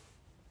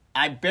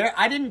 I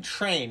didn't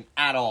train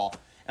at all.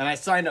 And I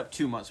signed up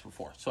 2 months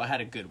before, so I had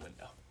a good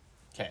window.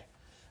 Okay.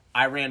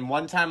 I ran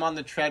one time on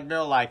the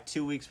treadmill like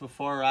 2 weeks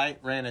before, right?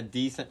 Ran a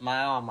decent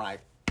mile. I'm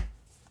like,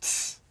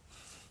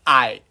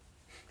 I'm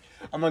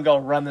going to go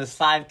run this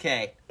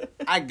 5K.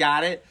 I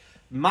got it.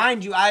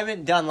 Mind you, I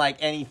haven't done like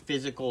any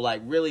physical,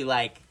 like really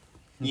like,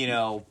 you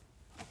know,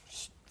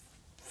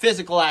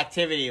 physical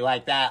activity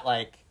like that,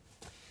 like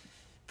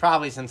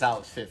probably since I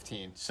was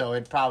 15. So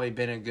it'd probably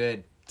been a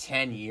good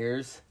 10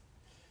 years.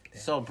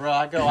 So, bro,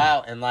 I go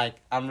out and, like,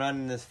 I'm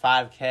running this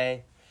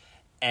 5K,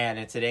 and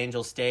it's at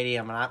Angel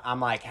Stadium, and I'm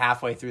like,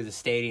 halfway through the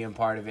stadium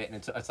part of it,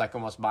 and it's like,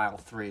 almost mile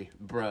 3.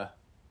 Bruh.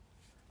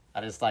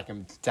 I just, like,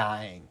 am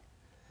dying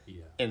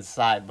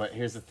inside. But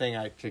here's the thing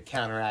I could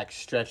counteract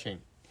stretching.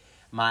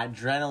 My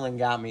adrenaline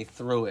got me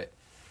through it.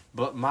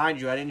 But,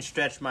 mind you, I didn't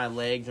stretch my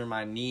legs or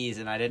my knees,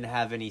 and I didn't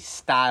have any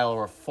style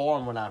or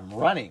form when I'm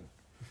running.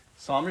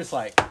 So I'm just,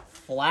 like,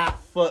 flat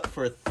foot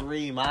for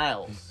 3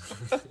 miles.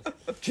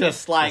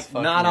 Just like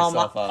not on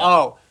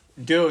my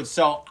dude,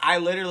 so I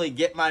literally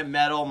get my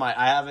medal,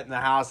 I have it in the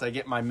house, I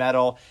get my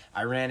medal.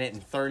 I ran it in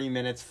 30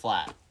 minutes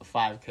flat, a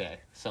 5K.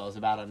 So it was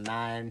about a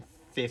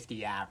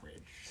 9:50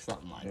 average,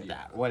 something like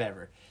that.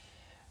 Whatever.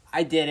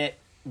 I did it.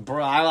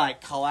 Bro, I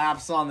like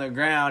collapse on the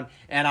ground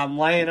and I'm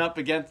laying up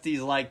against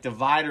these like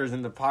dividers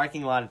in the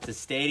parking lot at the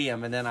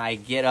stadium, and then I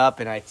get up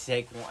and I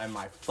take one and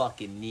my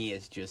fucking knee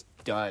is just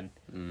done.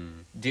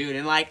 Dude,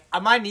 and like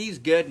my knee's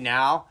good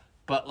now.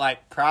 But,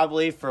 like,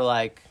 probably for,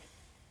 like,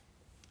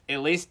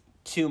 at least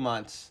 2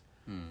 months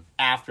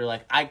after,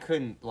 like, I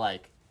couldn't,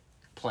 like,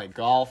 play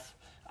golf.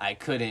 I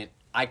couldn't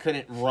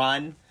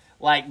run.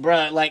 Like,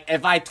 bro, like,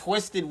 if I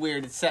twisted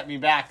weird, it set me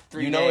back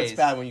 3 days. You know it's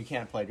bad when you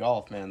can't play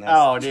golf, man.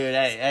 Dude,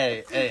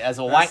 hey, as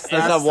a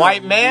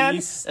white man,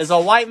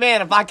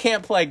 if I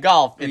can't play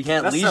golf, you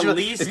can't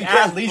least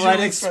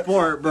athletic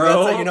sport, bro.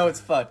 That's how you know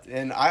it's fucked.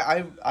 And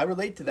I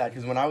relate to that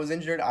because when I was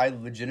injured, I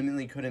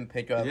legitimately couldn't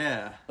pick up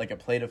like a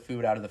plate of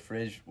food out of the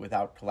fridge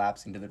without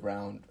collapsing to the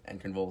ground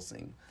and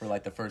convulsing for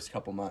like the first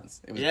couple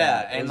months. It was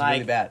bad. It was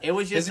really bad. It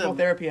was just physical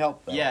therapy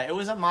helped, though. Yeah, it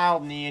was a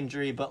mild knee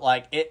injury, but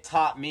like it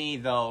taught me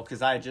though,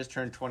 because I had just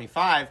turned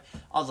 25.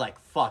 I was like,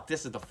 fuck,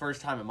 this is the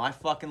first time in my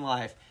fucking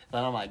life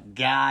that I'm like,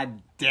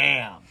 god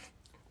damn.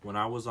 When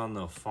I was on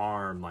the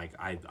farm, like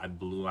I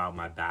blew out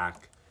my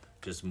back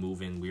just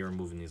moving. We were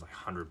moving these like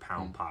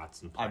 100-pound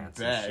pots and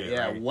plants and shit.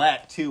 Yeah, right?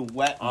 wet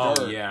dirt.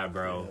 Oh yeah,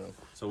 bro. Yeah.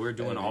 So we were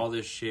doing all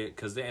this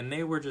shit and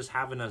they were just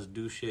having us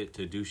do shit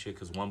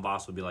because one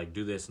boss would be like,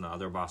 do this, and the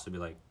other boss would be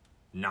like,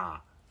 nah,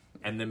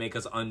 and then make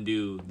us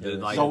undo the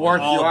like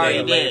work all you already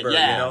day labor, did.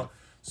 Yeah. You know.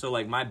 So,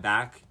 like, my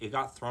back, it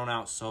got thrown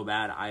out so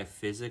bad,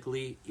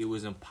 it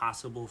was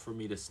impossible for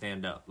me to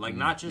stand up. Like,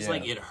 not just,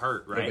 like, it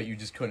hurt, right? No, but you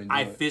just couldn't do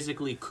I it.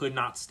 physically could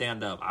not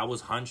stand up. I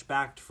was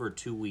hunchbacked for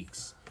 2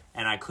 weeks,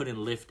 and I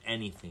couldn't lift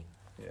anything.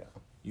 Yeah.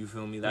 You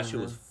feel me? That shit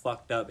was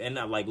fucked up. And,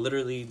 like,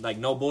 literally, like,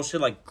 no bullshit,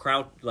 like,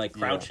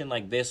 crouching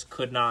like this,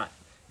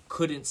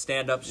 couldn't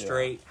stand up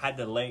straight, had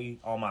to lay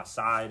on my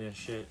side and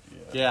shit.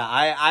 Yeah,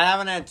 I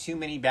haven't had too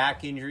many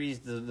back injuries.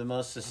 The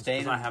most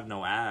sustained. Because I have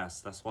no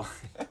ass, that's why.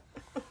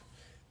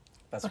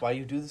 That's why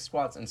you do the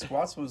squats. And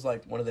squats was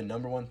like one of the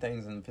number one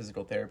things in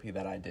physical therapy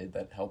that I did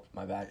that helped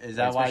my back. Is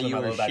that why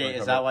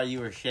you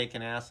were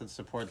shaking ass and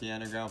support the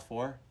Underground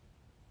 4?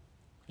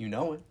 You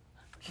know it.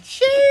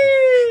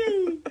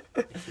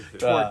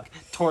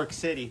 Torque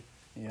City.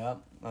 Yeah,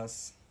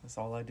 that's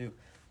all I do.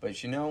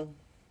 But you know,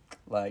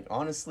 like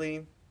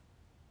honestly,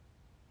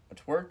 a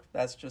twerk,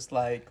 that's just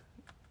like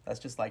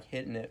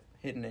hitting it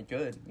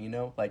good, you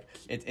know? Like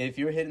if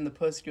you're hitting the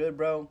puss good,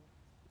 bro,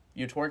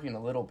 you're twerking a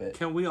little bit.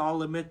 Can we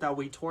all admit that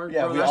we twerk?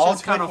 Yeah, bro? we That's all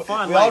just kind of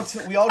fun. We all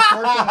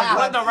twerk.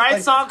 When the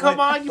right song come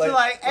on, you be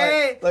like,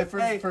 hey,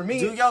 for me,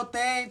 do your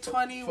thing,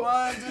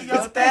 21, do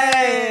your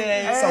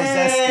thing. So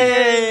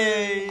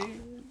zesty.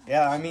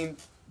 Yeah, I mean,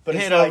 but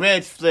hit it's a like,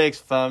 rich flicks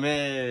for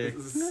me.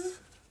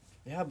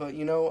 Yeah, but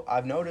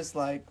I've noticed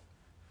like,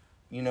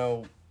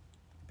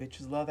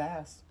 bitches love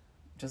ass.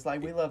 Just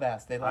like we love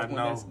ass. They like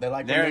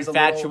when they're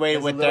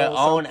infatuated with their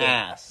own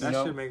ass. That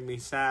should make me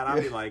sad. I'll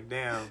be like,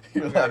 damn,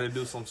 I gotta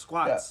do some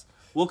squats. Yeah.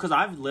 Well, because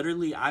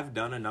I've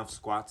done enough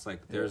squats.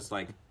 Like, there's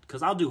like,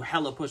 because I'll do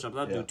hella push-ups.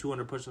 I'll do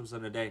 200 push-ups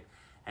in a day.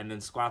 And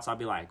then squats, I'll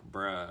be like,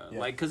 bruh.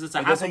 Like, because it's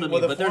a hassle to me.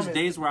 But there's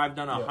days where I've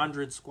done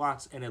 100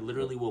 squats, and it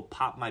literally will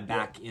pop my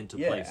back into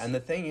place. Yeah, and the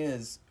thing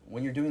is,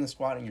 when you're doing the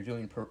squat and you're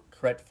doing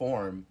correct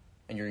form,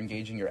 and you're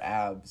engaging your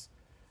abs,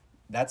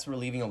 that's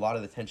relieving a lot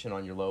of the tension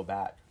on your low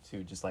back.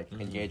 To just like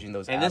engaging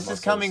those and ab this muscles.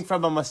 Is coming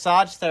from a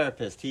massage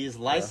therapist. He is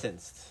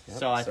licensed. Yep,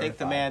 so I think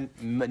the man,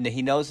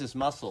 he knows his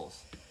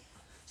muscles.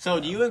 So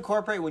do you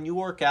incorporate, when you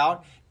work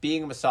out,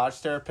 being a massage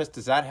therapist,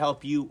 does that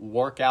help you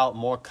work out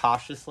more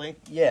cautiously?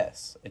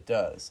 Yes, it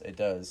does.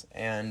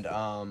 And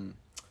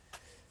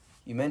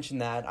you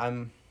mentioned that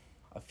I'm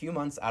a few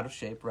months out of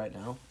shape right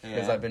now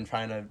because I've been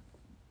trying to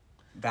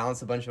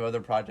balance a bunch of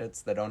other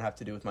projects that don't have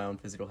to do with my own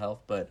physical health,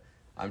 but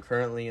I'm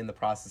currently in the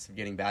process of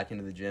getting back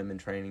into the gym and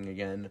training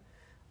again.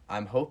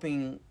 I'm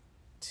hoping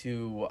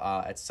to,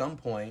 at some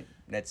point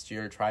next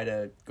year, try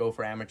to go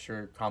for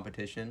amateur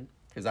competition,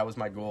 because that was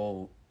my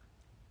goal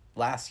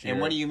last year.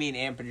 And what do you mean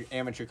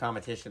amateur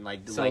competition?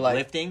 Like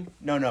lifting?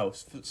 No.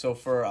 So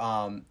for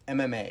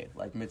MMA,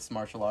 like mixed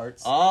martial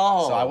arts.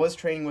 Oh. So I was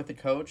training with the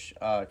coach,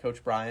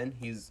 Coach Brian.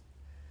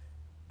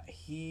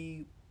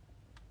 He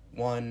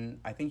won,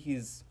 I think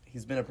he's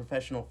been a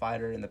professional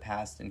fighter in the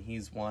past, and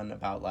he's won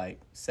about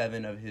like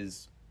 7 of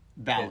his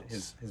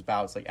bouts. His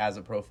bouts, like as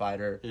a pro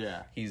fighter.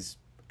 Yeah.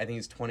 I think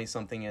he's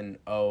 20-something and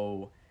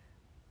 0.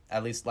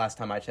 At least last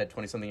time I checked,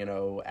 20-something and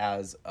 0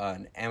 as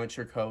an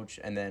amateur coach,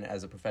 and then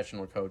as a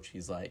professional coach,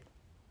 he's like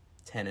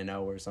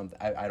 10-0 or something.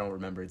 I don't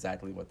remember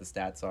exactly what the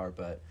stats are,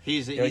 but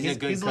he's a good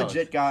coach. He's a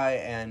legit guy,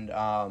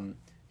 and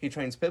he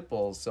trains pit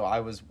bulls. So I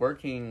was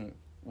working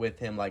with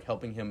him, like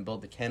helping him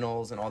build the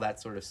kennels and all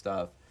that sort of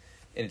stuff,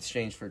 in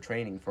exchange for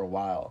training for a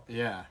while.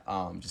 Yeah.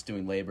 Just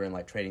doing labor and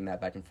like trading that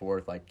back and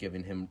forth, like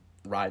giving him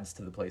rides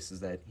to the places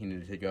that he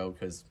needed to go,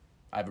 because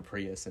I have a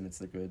Prius and it's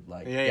the good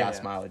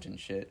gas mileage and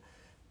shit.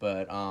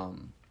 But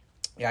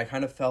I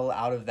kind of fell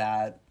out of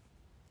that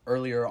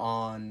earlier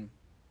on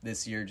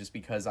this year just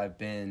because I've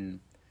been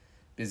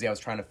busy. I was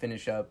trying to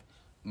finish up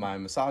my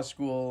massage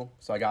school,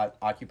 so I got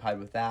occupied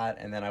with that,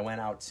 and then I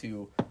went out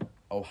to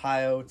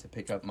Ohio to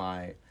pick up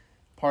my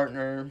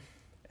partner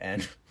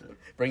and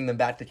bring them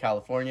back to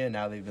California.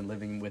 Now they've been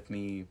living with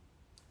me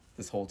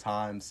this whole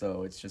time,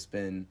 so it's just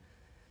been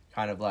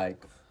kind of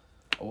like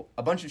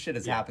a bunch of shit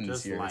has happened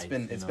this year. Life,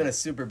 it's been a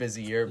super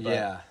busy year,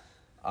 but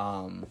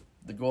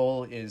the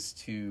goal is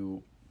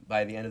to,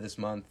 by the end of this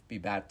month, be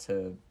back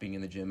to being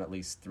in the gym at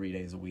least 3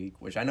 days a week,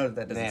 which I know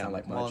that doesn't sound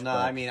like much. Well, no,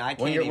 I mean, I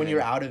can't when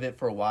you're out of it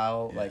for a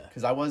while, like,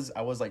 because I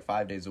was like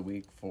 5 days a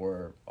week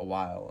for a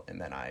while, and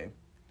then I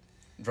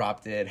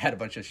dropped it, had a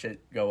bunch of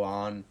shit go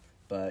on,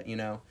 but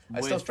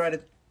I still try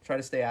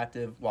to stay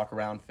active, walk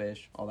around,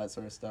 fish, all that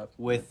sort of stuff.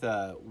 With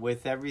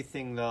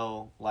everything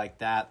though like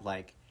that,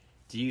 like,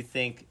 do you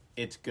think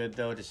it's good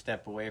though to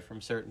step away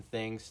from certain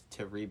things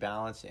to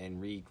rebalance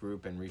and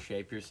regroup and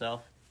reshape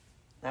yourself?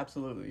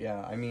 Absolutely,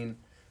 yeah. I mean,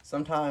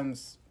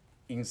 sometimes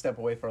you can step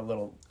away for a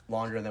little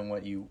longer than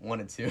what you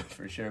wanted to,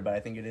 for sure, but I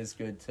think it is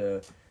good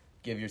to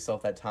give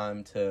yourself that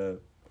time to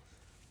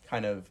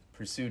kind of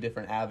pursue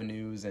different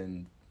avenues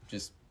and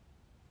just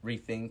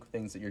rethink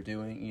things that you're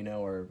doing,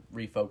 or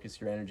refocus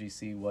your energy,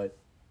 see what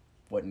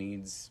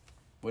needs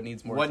more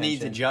attention. What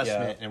needs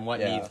adjustment and what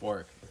needs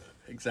work.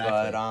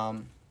 Exactly.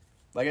 But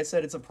like I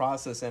said, it's a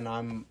process, and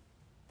I'm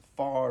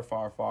far,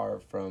 far, far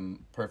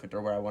from perfect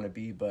or where I want to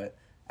be, but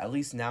at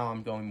least now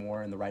I'm going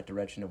more in the right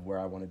direction of where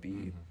I want to be.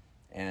 Mm-hmm.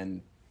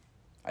 And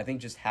I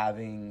think just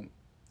having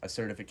a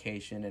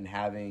certification and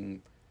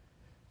having,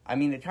 I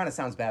mean, it kind of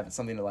sounds bad, but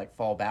something to like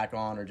fall back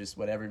on or just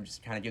whatever,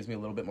 just kind of gives me a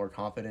little bit more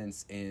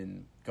confidence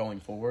in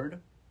going forward.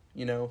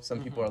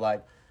 Some people are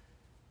like,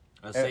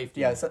 a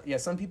safety.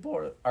 Some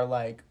people are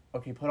like,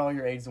 okay, put all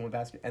your eggs in one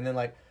basket. And then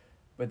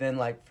but then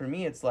for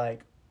me, it's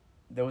like,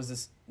 there was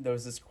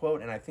this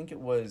quote, and I think it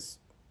was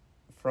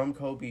from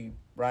Kobe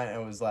Bryant.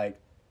 It was like,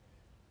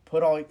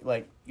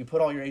 you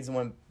put all your eggs in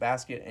one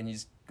basket, and you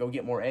just go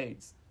get more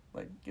eggs.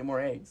 Like, get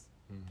more eggs.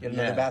 Mm-hmm. Get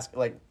another basket.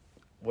 Like,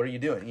 what are you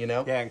doing?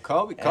 Yeah, and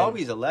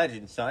Kobe's a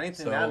legend. So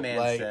anything that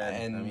man said,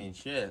 I mean,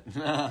 shit.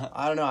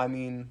 I don't know. I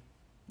mean,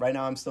 right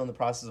now I'm still in the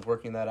process of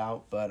working that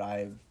out, but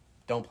I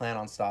don't plan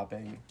on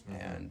stopping.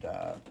 Mm-hmm.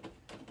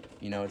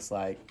 And it's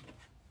like,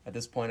 at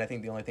this point, I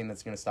think the only thing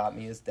that's going to stop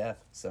me is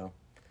death. So.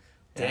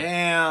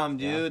 Damn,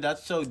 dude,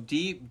 that's so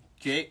deep.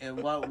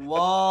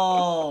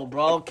 Whoa,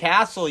 bro.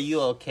 Castle, you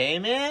okay,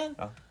 man?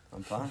 Oh,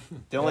 I'm fine.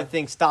 The only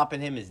thing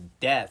stopping him is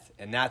death,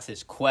 and that's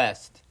his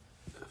quest.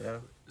 Yeah.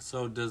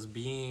 So does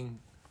being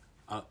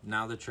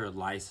now that you're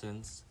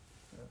licensed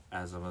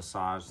as a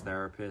massage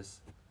therapist,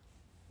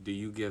 do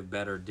you give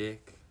better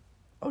dick?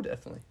 Oh,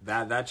 definitely.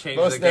 That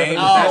changed the game.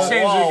 That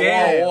changed the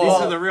game. These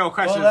are the real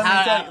questions.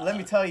 Well, let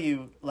me tell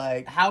you,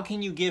 like, how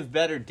can you give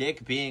better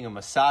dick being a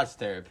massage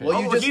therapist?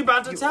 Well, you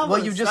about to tell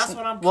us. That's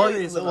what I'm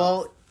curious about.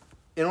 Well,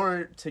 in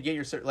order to get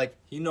your like,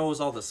 he knows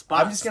all the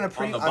spots. I'm just gonna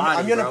on the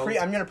body,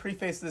 I'm gonna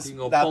preface this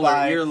you that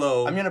by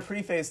earlobe. I'm gonna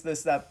preface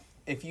this that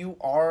if you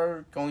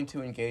are going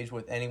to engage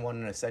with anyone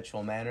in a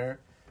sexual manner,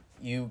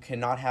 you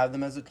cannot have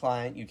them as a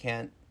client. You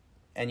can't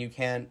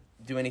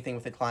do anything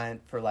with a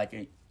client for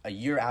like a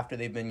year after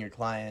they've been your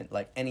client,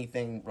 like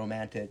anything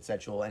romantic,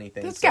 sexual,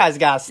 anything. This guy's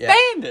got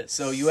standards.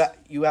 So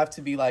you have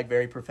to be like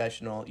very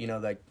professional. You know,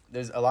 like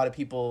there's a lot of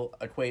people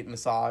equate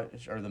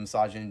massage or the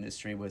massage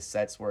industry with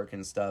sex work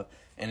and stuff,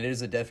 and it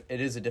is a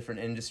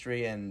different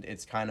industry, and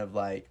it's kind of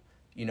like,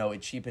 you know,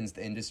 it cheapens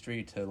the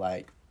industry to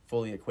like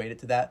fully equate it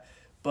to that.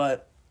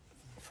 But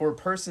for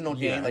personal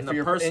gain, like for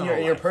your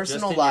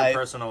personal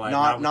life,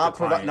 not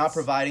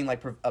providing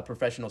like a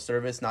professional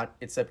service, not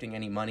accepting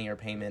any money or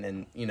payment,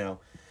 and you know.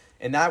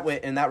 In that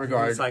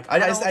regard, like, I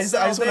just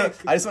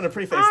want to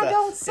preface that. I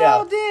don't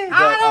sell dick.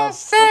 But, I don't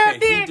sell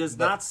dick. He does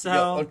not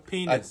sell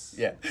penis.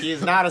 He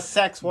is not a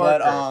sex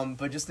worker.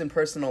 But just in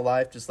personal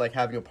life, just like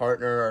having a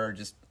partner or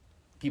just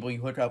people you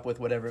hook up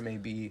with, whatever it may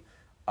be,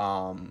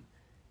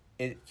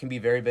 it can be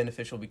very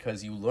beneficial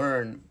because you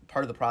learn.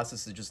 Part of the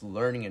process is just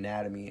learning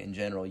anatomy in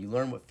general. You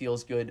learn what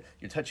feels good.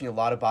 You're touching a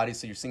lot of bodies,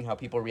 so you're seeing how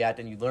people react,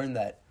 and you learn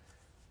that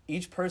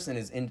each person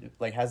is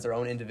has their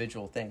own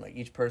individual thing. Like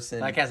each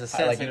person has a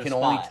sensitive like you can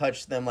spot. only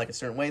touch them like a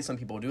certain way. Some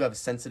people do have a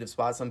sensitive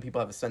spot. Some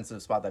people have a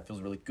sensitive spot that feels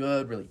really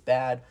good, really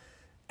bad,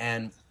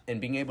 and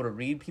being able to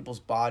read people's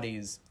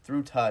bodies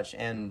through touch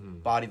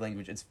and body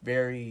language, it's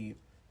very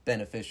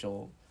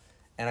beneficial.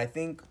 And I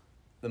think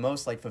the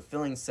most like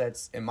fulfilling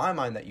sets in my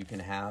mind that you can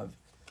have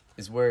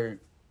is where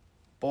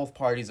both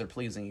parties are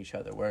pleasing each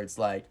other, where it's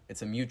like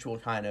it's a mutual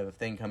kind of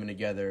thing coming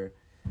together,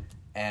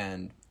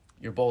 and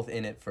you're both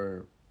in it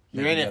for.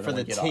 You're in it for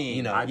the team.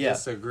 You know, I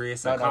disagree.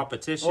 It's a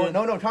competition. Well,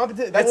 no,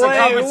 competition. That's a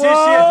competition, and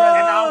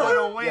I want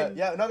to win.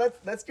 Yeah, no,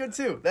 that's good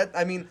too. That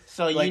I mean,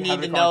 so you like,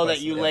 need to know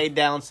that you laid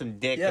down some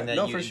dick. Yeah, and that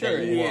no, you, for sure.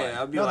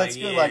 I'll be that's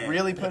good. Like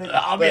really put it.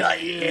 I'll be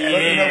like,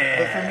 yeah.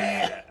 But for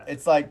me,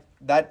 it's like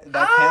that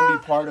can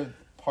be part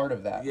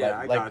of that. Yeah,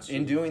 like, I got you.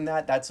 In doing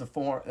that, that's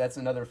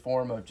another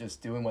form of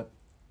just doing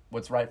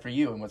what's right for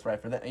you and what's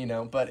right for them. You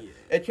know, but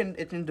it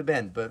can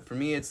depend. But for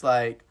me, it's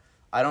like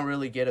I don't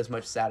really get as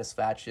much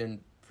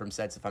satisfaction from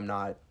sets if I'm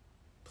not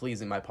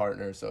pleasing my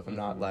partner, so if I'm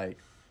not like,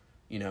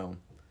 you know,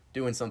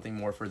 doing something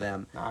more for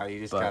them. Nah, you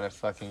just gotta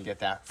fucking get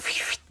that.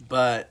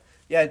 But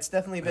yeah, it's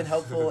definitely been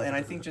helpful, and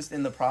I think just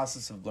in the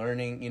process of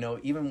learning, you know,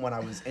 even when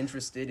I was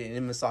interested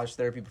in massage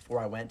therapy before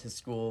I went to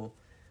school,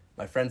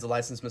 my friend's a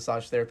licensed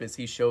massage therapist.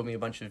 He showed me a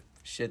bunch of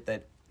shit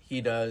that he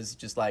does,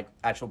 just like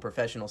actual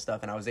professional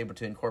stuff, and I was able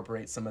to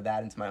incorporate some of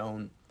that into my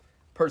own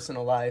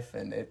personal life,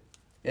 and it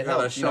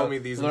helps. Show me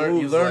these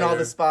moves. You learn all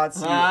the spots,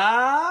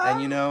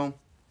 and you know,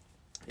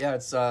 yeah,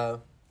 it's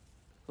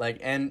like,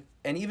 and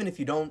even if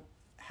you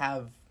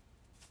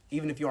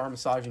are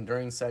massaging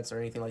during sets or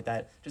anything like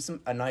that, just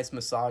a nice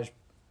massage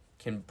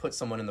can put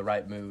someone in the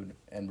right mood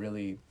and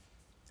really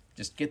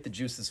just get the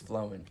juices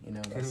flowing. You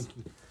know,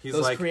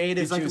 those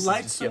creative juices.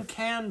 Light some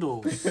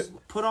candles.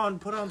 Put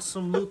on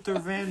some Luther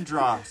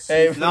Vandross.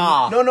 Hey,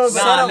 no,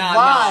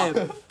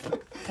 vibe.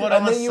 Put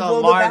on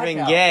some Marvin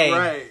Gaye.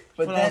 Right.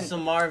 Put on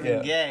some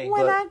Marvin Gaye.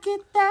 When I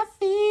get that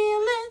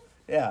feeling.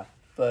 Yeah,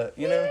 but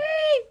you know,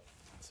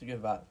 it's a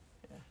good vibe.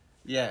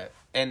 Yeah,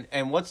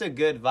 and what's a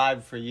good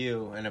vibe for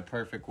you in a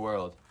perfect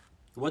world?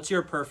 What's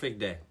your perfect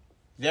day?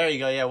 There you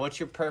go. Yeah, what's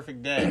your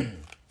perfect day?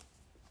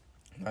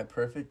 My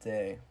perfect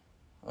day.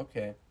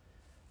 Okay.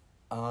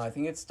 I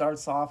think it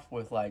starts off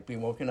with like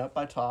being woken up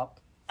by Top.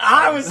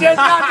 I was just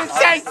about to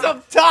say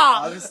some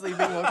Top. Obviously,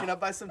 being woken up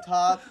by some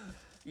Top.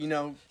 You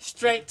know,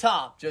 straight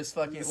Top. Just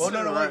fucking. Well,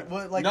 no,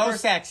 like no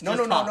first, sex. No.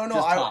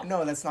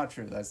 No, that's not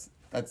true. That's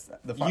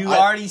the fun. You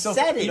already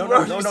said it.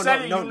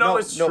 No,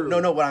 it's true.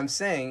 No. What I'm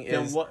saying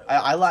is,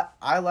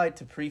 I like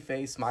to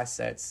preface my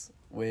sets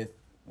with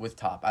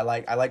Top. I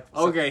like.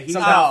 Okay, he's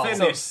not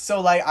finished.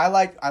 So like I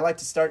like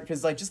to start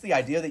because like just the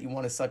idea that you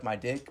want to suck my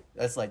dick.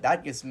 That's like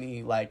that gets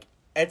me like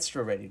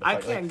extra ready. I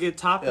can't get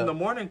Top in the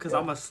morning because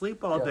I'm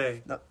asleep all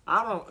day. No.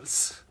 I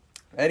don't.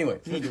 Anyway,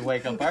 you need to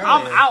wake up early.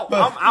 I'm out.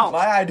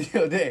 My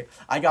ideal day.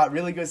 I got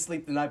really good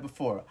sleep the night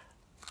before.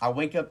 I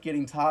wake up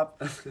getting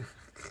Top.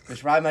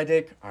 Just ride my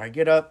dick. All right,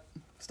 get up.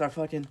 Start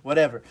fucking.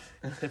 Whatever.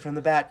 Hit from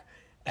the back.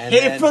 And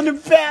hit it from the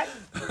back.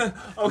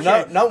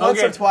 Okay. No,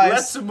 once or twice.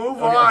 Let's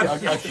move on.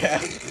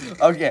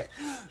 Okay.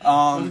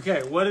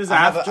 Okay. What is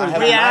after?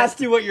 We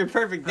asked you what your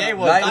perfect day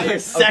was. Not your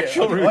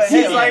sexual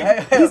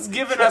routine. He's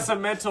giving us a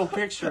mental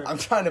picture. I'm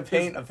trying to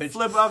paint a picture.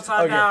 Flip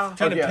upside down.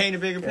 Trying to paint a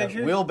bigger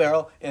picture.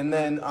 Wheelbarrow, and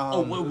then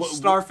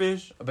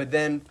starfish. But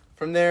then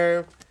from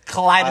there,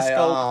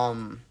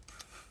 kaleidoscope.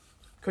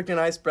 Cooked a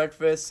nice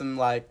breakfast, some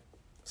like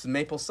some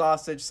maple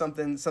sausage,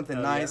 something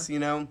nice, yeah. you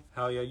know.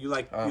 Hell yeah, you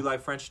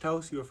like French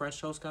toast? You a French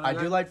toast kind of guy?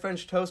 I do like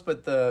French toast,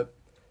 but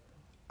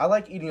I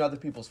like eating other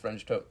people's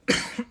French toast.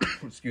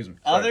 Excuse me.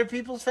 Sorry. Other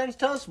people's French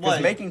toast? What?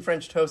 Because making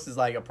French toast is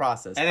like a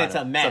process. And it's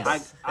a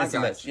mess. It's a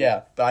mess.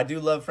 Yeah, but I do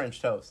love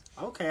French toast.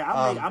 Okay,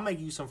 I'll make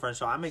you some French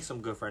toast. I make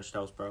some good French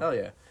toast, bro. Hell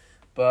yeah.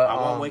 But I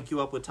won't wake you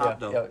up with top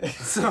though.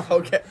 Yeah.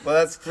 Okay, well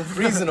that's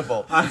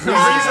reasonable.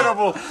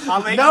 Reasonable.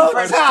 I'll make you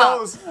French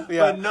toast,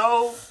 but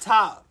no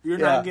top. You're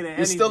not getting anything.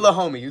 You're still the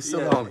homie. You're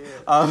still the homie.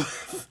 Yeah.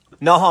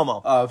 No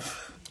homo.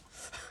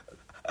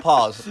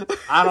 Pause.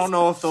 I don't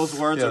know if those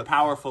words are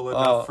powerful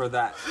enough for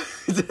that.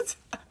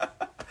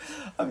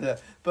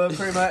 But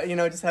pretty much,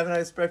 just have a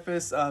nice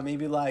breakfast.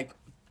 Maybe like,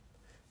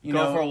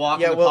 go for a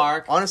walk in the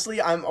park.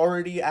 Honestly, I'm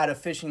already at a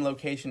fishing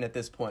location at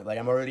this point. Like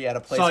I'm already at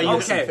a place. So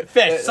where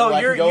fish. So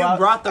you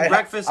brought the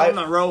breakfast on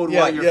the road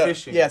while you're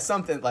fishing. Yeah,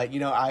 something like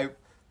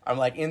I'm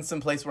like in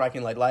some place where I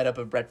can like light up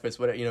a breakfast,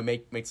 whatever,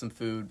 make some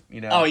food,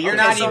 Oh, you're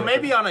not even. So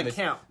maybe on a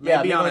camp.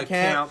 Maybe on a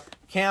camp.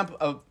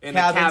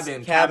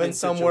 Cabin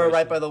somewhere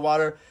right by the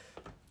water.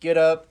 Get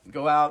up,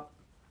 go out,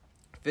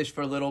 fish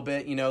for a little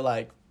bit.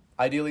 Like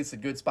ideally it's a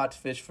good spot to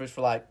fish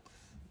for like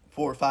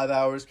 4 or 5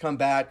 hours. Come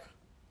back,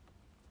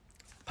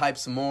 pipe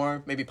some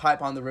more. Maybe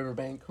pipe on the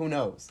riverbank. Who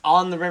knows?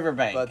 On the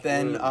riverbank. But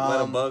then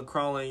let a bug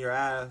crawl in your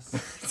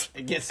ass.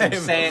 Get some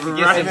sand.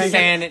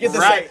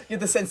 Get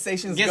the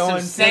sensations get going.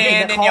 Get some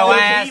sand in your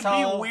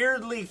asshole. Be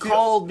weirdly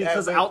cold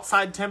because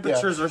outside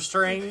temperatures are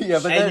strange. Yeah,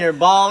 but your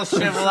balls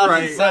shrivel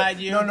up inside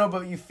you. No,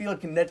 but you feel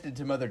connected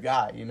to Mother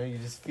God. You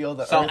just feel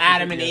the. So earth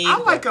Adam and Eve. I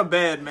like a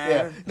bed,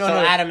 man. Yeah.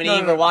 Adam and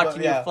Eve are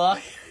watching you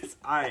fuck.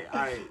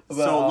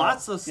 So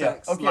lots of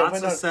sex.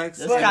 Lots of sex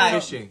and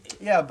fishing.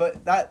 Yeah,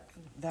 but that.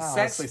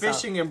 Sex,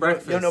 fishing, and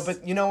breakfast.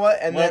 But you know what?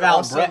 And what then about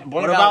also,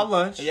 what about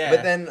lunch? Yeah.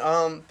 But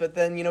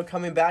then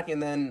coming back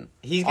and then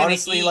he's gonna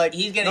honestly eat.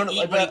 He's gonna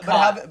eat what he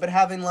caught. But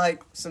having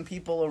like some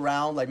people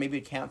around, like maybe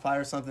a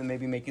campfire or something,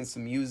 maybe making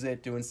some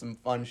music, doing some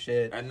fun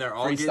shit, and they're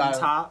all getting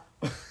top.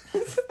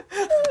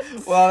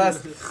 Well,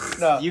 that's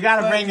no. You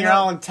gotta bring your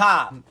own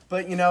top.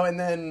 But and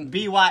then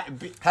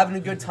having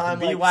a good time,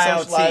 like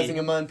socializing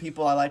among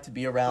people I like to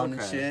be around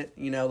and shit.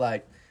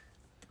 Like.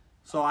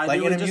 So I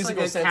do just like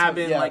a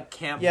cabin, like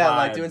camp vibe.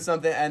 Like doing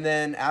something, and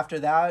then after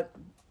that,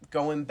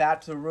 going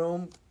back to the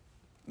room,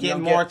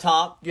 getting more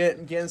top,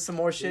 getting some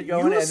more shit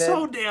going. You're and then,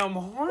 so damn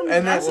horny.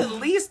 And that's at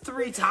least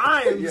 3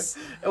 times.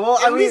 Well,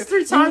 at least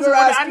 3 times.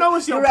 I know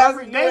it's your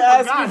perfect day,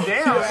 but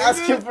goddamn, you're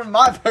asking for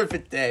my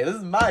perfect day. This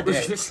is my day.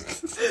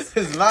 This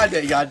is my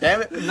day.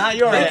 Goddamn it, not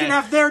your day. They can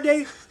have their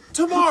day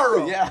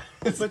tomorrow. Yeah,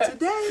 but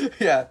today,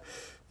 yeah.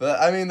 But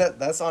I mean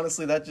that's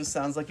honestly that just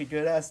sounds like a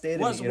good ass day to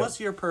me. What's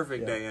your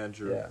perfect day,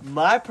 Andrew? Yeah.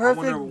 My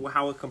perfect. I wonder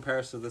how it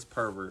compares to this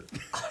pervert.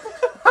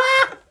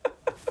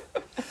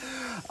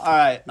 All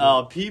right,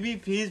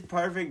 PBP's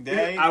perfect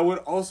day. I would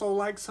also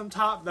like some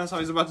top. That's how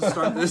I was about to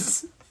start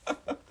this.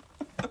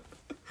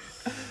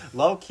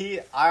 Low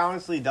key, I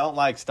honestly don't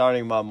like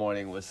starting my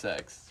morning with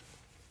sex.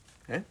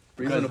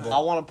 Reasonable. I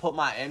want to put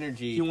my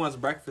energy. He wants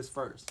breakfast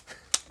first.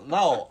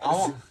 No,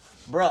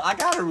 I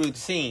got a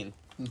routine.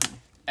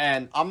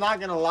 And I'm not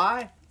going to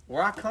lie,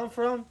 where I come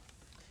from,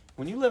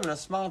 when you live in a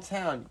small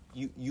town,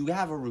 you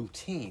have a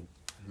routine.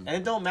 Mm-hmm. And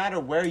it don't matter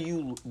where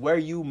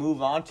you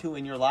move on to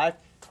in your life,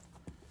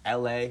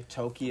 LA,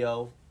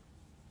 Tokyo,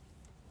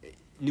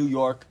 New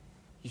York,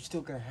 you're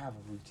still going to have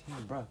a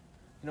routine, bro. You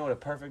know what a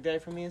perfect day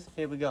for me is?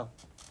 Here we go.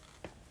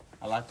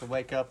 I like to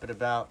wake up at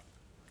about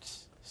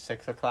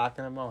 6 o'clock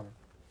in the morning.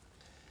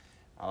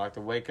 I like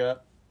to wake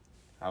up.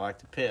 I like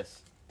to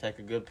piss. Take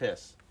a good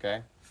piss,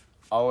 okay?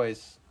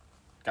 Always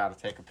got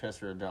to take a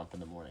piss or a dump in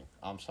the morning.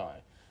 I'm sorry.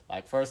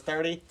 Like, first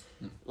 30,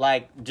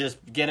 just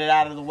get it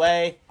out of the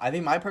way. I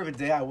think my perfect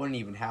day, I wouldn't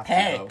even have to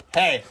go.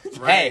 Hey.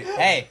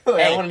 I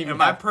wouldn't even in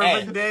my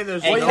perfect day,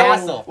 there's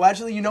no... Well,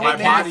 actually, you know what?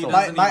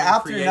 My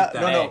after nut...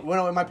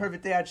 No, my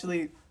perfect day,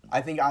 actually,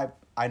 I think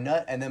I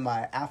nut, and then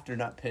my after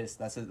nut piss,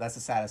 that's a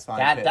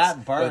satisfying piss.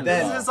 That burns.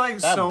 This is like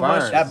so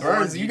much. That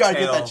burns. You got to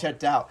get that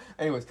checked out.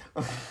 Anyways.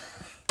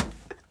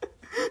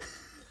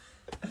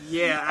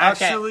 Yeah,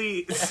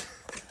 actually...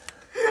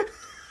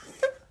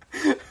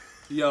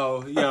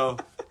 Yo.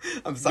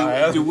 I'm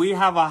sorry. Do we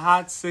have a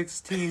hot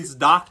 16's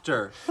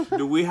doctor?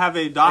 Do we have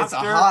a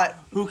doctor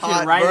who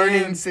can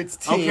write in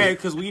 16? Okay,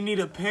 because we need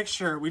a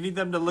picture. We need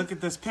them to look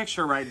at this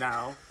picture right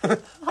now.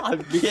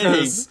 I'm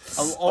kidding.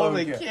 I'm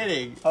only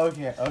kidding.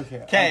 Okay.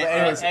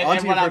 Anyways,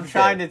 and what I'm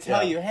trying to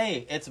tell you,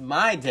 hey, it's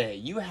my day.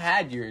 You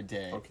had your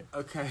day.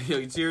 Okay.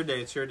 It's your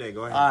day.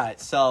 Go ahead. All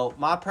right. So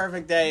my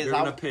perfect day is you're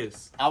gonna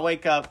piss. I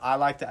wake up. I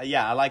like to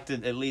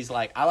at least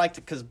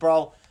because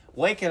bro.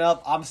 Waking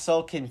up, I'm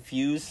so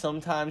confused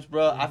sometimes,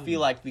 bro. I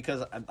feel like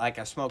because I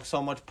smoke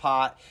so much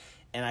pot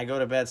and I go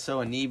to bed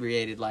so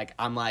inebriated,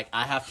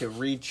 I have to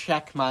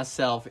recheck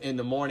myself in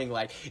the morning.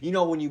 Like,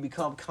 when you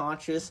become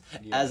conscious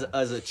as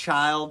a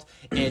child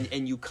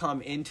and you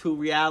come into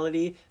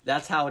reality,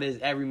 that's how it is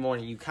every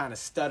morning. You kind of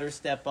stutter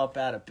step up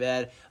out of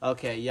bed.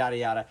 Okay, yada,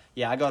 yada.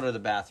 Yeah, I go to the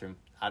bathroom.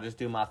 I just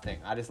do my thing.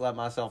 I just let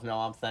myself know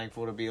I'm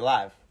thankful to be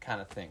alive. kind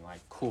of thing.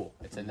 Like, cool,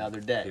 it's another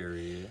day.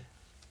 Period.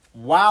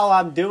 While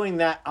I'm doing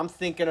that, I'm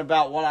thinking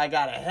about what I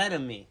got ahead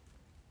of me.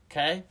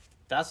 Okay?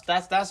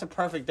 That's a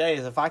perfect day,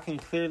 is if I can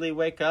clearly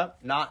wake up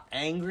not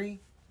angry.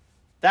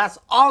 That's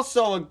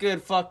also a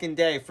good fucking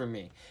day for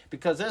me.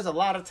 Because there's a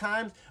lot of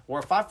times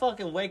where if I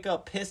fucking wake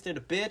up pissed at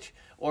a bitch,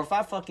 or if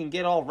I fucking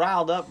get all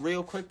riled up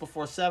real quick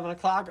before 7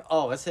 o'clock,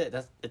 oh, that's it.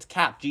 It's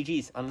capped.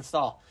 GG's.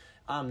 Uninstall.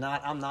 I'm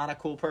not a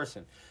cool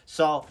person.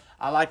 So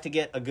I like to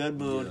get a good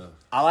mood. Yeah.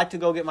 I like to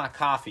go get my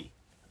coffee.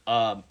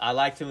 I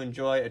like to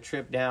enjoy a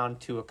trip down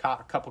to a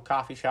couple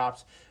coffee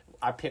shops.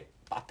 I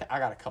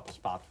got a couple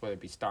spots, whether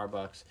it be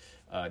Starbucks,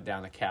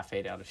 down the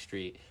cafe down the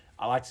street.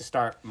 I like to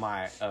start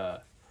my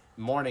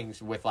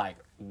mornings with like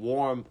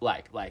warm,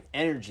 like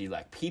energy,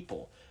 like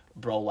people,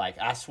 bro. Like,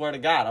 I swear to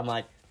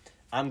God,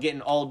 I'm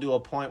getting old to a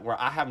point where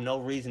I have no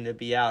reason to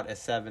be out at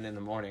 7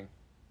 a.m.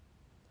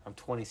 I'm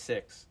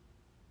 26.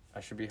 I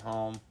should be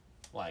home,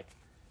 like,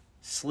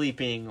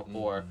 sleeping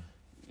or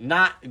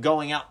not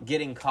going out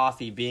getting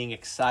coffee, being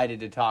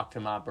excited to talk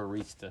to my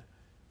barista.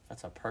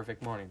 That's a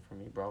perfect morning for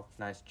me, bro.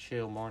 Nice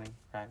chill morning,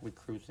 right? We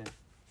cruising.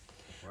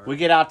 Word. We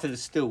get out to the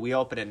stew. We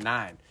open at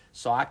 9.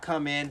 So I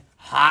come in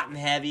hot and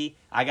heavy.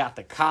 I got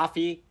the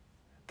coffee,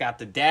 got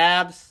the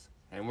dabs,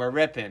 and we're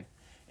ripping.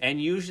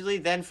 And usually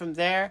then from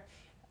there,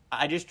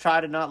 I just try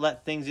to not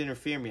let things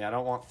interfere me. I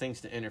don't want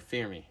things to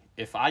interfere me.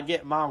 If I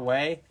get my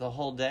way the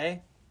whole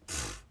day,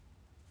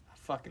 I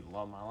fucking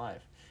love my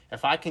life.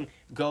 If I can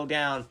go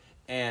down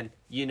and,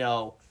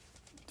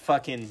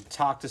 fucking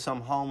talk to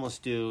some homeless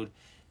dude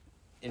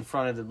in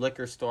front of the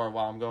liquor store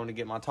while I'm going to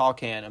get my tall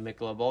can of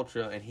Michelob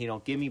Ultra, and he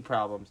don't give me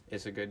problems,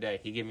 it's a good day.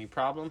 He give me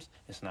problems,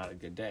 it's not a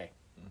good day.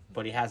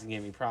 But he hasn't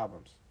given me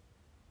problems.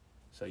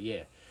 So,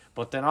 yeah.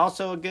 But then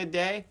also a good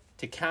day,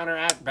 to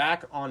counteract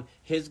back on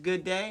his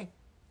good day,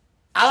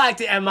 I like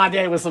to end my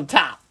day with some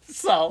top.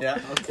 So,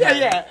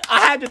 yeah. I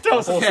had to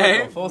throw some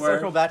full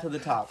circle back to the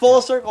top.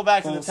 Full circle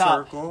back to the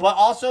top. But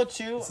also,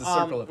 too,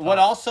 what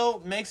also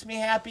makes me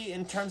happy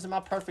in terms of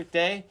my perfect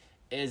day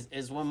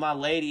is when my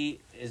lady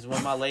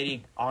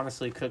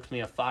honestly cooks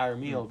me a fire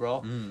meal,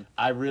 bro.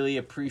 I really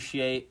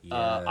appreciate.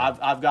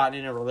 I've gotten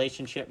in a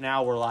relationship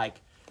now where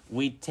like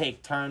we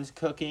take turns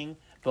cooking,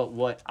 but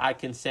what I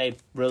can say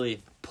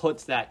really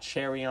puts that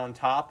cherry on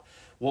top.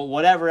 Well,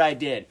 whatever I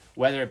did,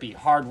 whether it be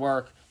hard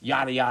work,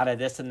 yada yada,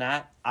 this and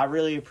that, I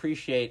really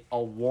appreciate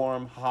a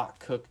warm, hot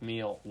cooked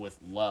meal with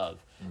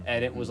love.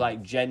 And it was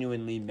like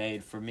genuinely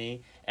made for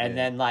me. And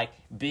then like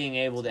being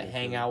able to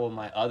hang out with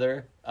my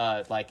other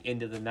like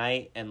into the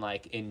night and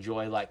like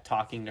enjoy like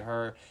talking to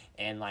her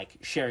and like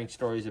sharing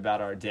stories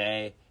about our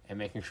day and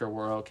making sure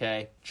we're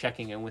okay,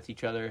 checking in with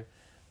each other,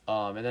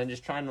 and then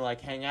just trying to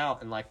like hang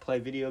out and like play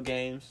video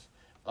games.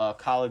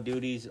 Call of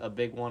Duty's a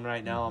big one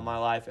right now in my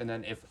life. And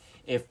then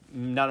if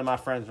none of my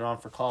friends are on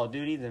for Call of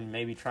Duty, then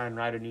maybe try and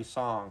write a new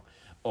song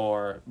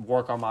or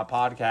work on my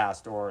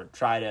podcast or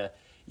try to,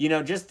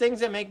 just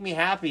things that make me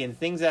happy and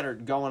things that are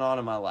going on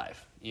in my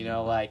life.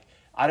 Like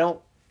I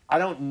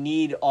don't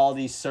need all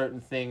these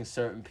certain things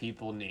certain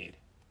people need.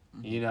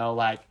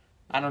 Like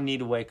I don't need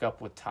to wake up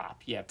with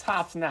top. Yeah,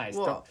 top's nice.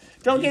 Well,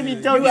 don't give me.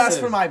 You asked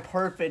for my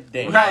perfect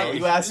day. Right.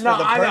 You asked for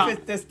the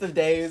perfectest of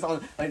days.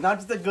 On like not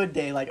just a good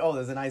day. Like, oh,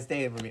 there's a nice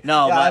day for me.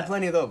 No, I have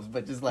plenty of those.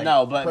 But just like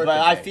but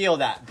I feel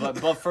that.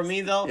 But for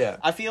me though,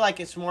 I feel like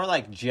it's more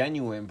like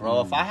genuine,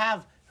 bro. If I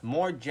have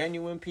more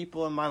genuine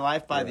people in my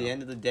life by the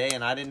end of the day,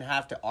 and I didn't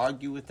have to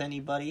argue with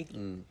anybody,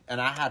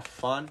 and I had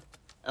fun,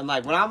 and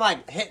like when I'm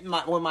like hitting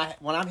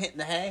when I'm hitting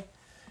the hay.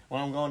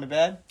 When I'm going to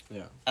bed,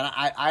 and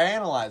I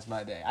analyze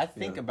my day. I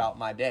think about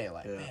my day,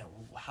 like, man,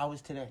 how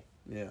was today?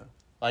 Yeah.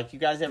 Like, you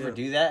guys ever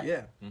do that?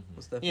 Yeah.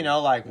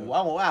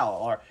 Wow.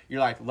 Or you're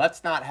like,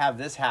 let's not have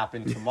this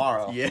happen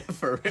tomorrow. Yeah,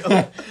 for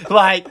real.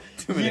 Like,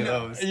 too many of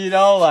those.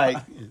 Like,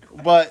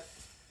 but,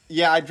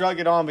 yeah, I drug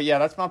it on. But, yeah,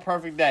 that's my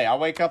perfect day. I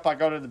wake up, I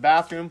go to the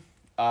bathroom,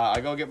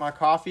 I go get my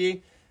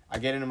coffee, I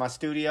get into my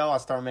studio, I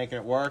start making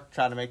it work,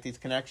 try to make these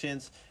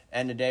connections,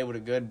 end the day with a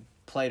good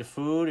plate of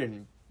food,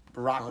 and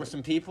rock with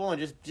some people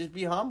and just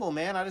be humble,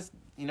 man. I just,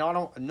 I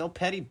don't, no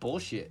petty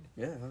bullshit.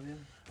 Yeah.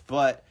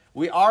 But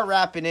we are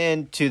wrapping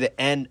into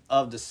the end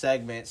of the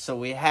segment, so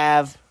we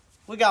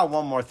got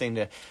one more thing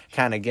to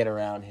kind of get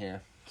around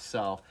here.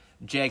 So,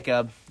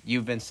 Jacob,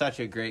 you've been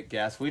such a great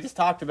guest. We just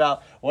talked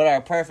about what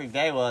our perfect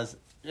day was.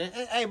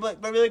 Hey,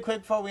 but really quick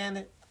before we end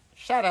it,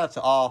 shout out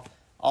to all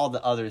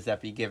the others that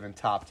be giving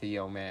top to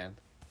yo, man.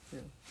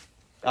 Yeah.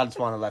 I just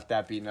want to let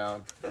that be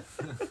known.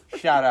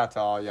 Shout out to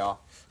all y'all.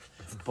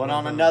 But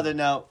on another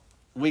note,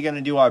 we're going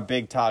to do our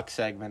big talk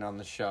segment on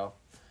the show.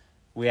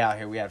 We out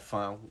here. We had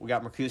fun. We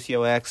got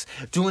Mercutio X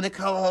doing the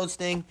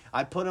co-hosting.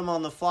 I put him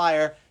on the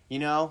flyer.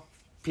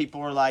 People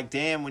were like,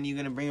 damn, when are you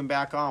going to bring him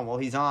back on? Well,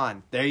 he's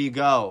on. There you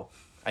go.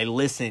 I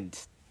listened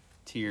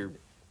to your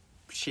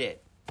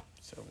shit.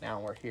 So now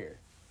we're here.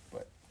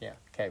 But, yeah.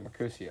 Okay,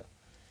 Mercutio.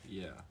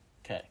 Yeah.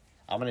 Okay.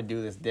 I'm going to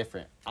do this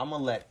different. I'm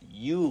going to let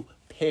you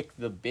pick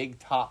the big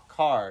talk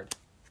card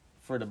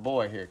for the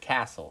boy here,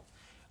 Castle.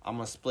 I'm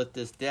going to split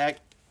this deck.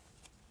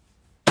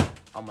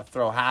 I'm going to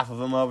throw half of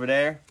them over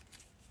there.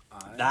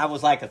 That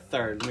was like a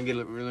third. Let me get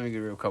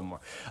a couple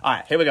more. All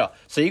right, here we go.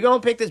 So you're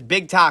going to pick this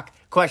big talk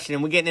question,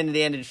 and we're getting into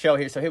the end of the show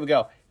here. So here we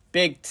go.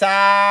 Big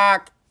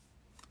talk.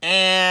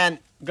 And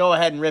go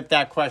ahead and rip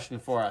that question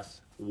for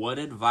us. What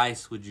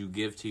advice would you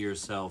give to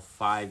yourself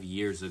 5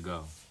 years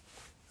ago?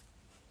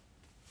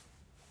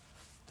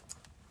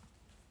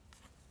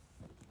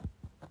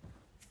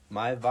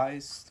 My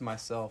advice to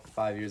myself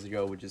 5 years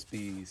ago would just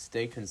be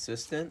stay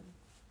consistent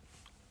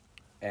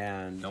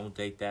and don't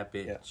date that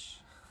bitch.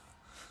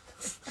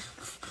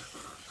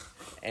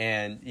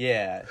 And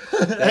yeah,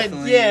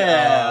 definitely,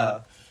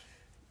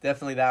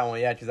 definitely that one.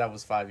 Yeah, because that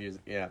was 5 years.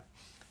 Yeah,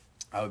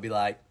 I would be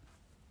like,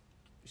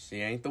 she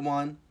ain't the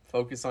one.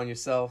 Focus on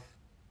yourself.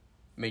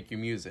 Make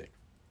your music.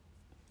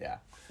 Yeah,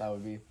 that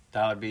would be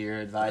your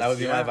advice. That would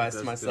be my advice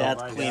to myself.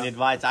 That's clean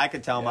advice. I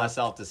could tell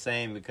myself the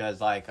same because,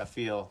 like, I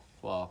feel.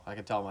 Well, I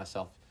could tell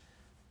myself,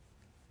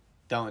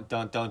 don't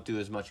do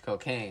as much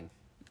cocaine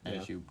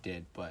as you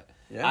did. But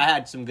I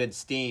had some good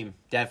steam,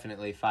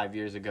 definitely 5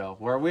 years ago.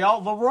 We're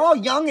all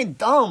young and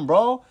dumb,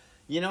 bro.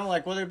 You know,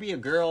 like whether it be a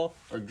girl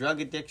or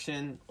drug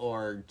addiction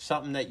or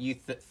something that you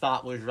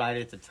thought was right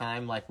at the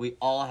time. Like we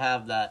all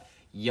have that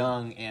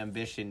young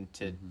ambition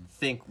to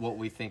think what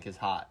we think is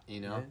hot.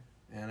 You know,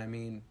 and I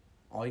mean,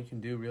 all you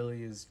can do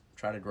really is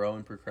try to grow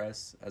and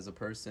progress as a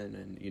person.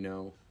 And, you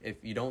know, if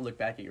you don't look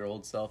back at your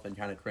old self and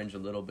kind of cringe a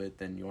little bit,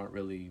 then you aren't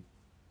really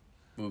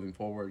moving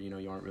forward. You know,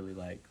 you aren't really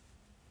like,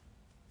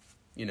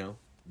 you know,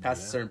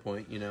 past a certain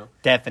point, you know.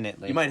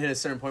 Definitely. You might hit a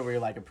certain point where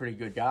you're like a pretty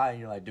good guy and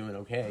you're like doing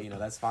okay, you know,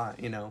 that's fine,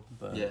 you know.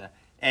 But yeah.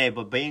 Hey,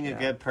 but being a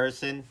good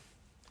person,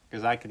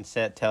 because I can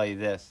tell you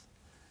this,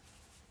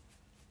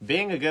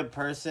 being a good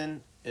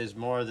person is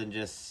more than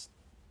just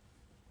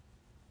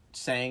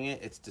saying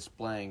it, it's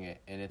displaying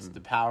it, and it's the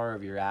power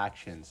of your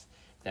actions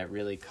that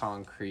really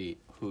concrete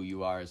who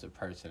you are as a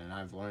person. And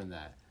I've learned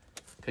that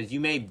because you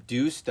may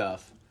do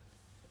stuff,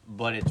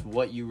 but it's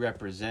what you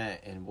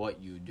represent and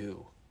what you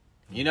do,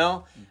 you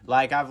know.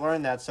 Like I've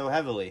learned that so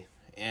heavily,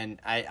 and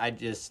I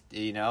just,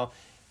 you know,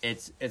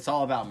 it's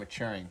all about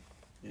maturing,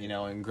 you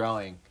know, and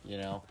growing, you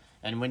know.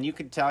 And when you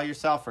can tell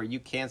yourself, or you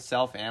can't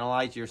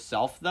self-analyze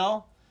yourself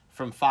though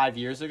from 5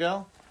 years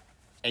ago,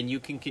 and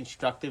you can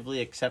constructively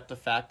accept the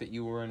fact that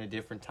you were in a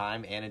different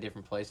time and a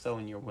different place, though,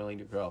 and you're willing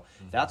to grow.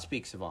 That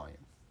speaks a volume.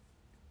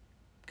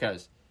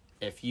 Because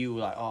if you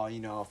like, oh, you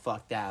know,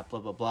 fuck that,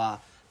 blah, blah, blah,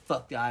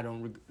 fuck that, I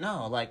don't...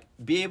 No, like,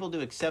 be able to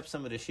accept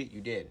some of the shit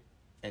you did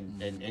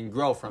and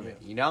grow from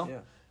it, you know? Yeah.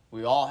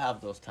 We all have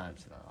those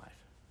times in our life.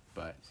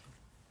 But...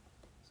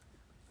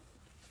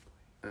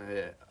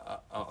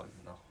 oh,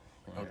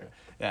 no. Okay.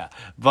 Yeah.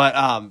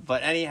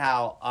 But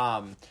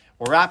anyhow...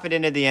 we're wrapping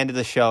into the end of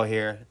the show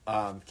here.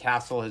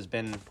 Castle has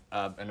been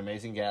an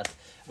amazing guest.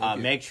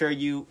 Make sure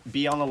you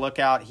be on the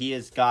lookout. He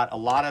has got a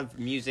lot of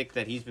music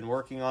that he's been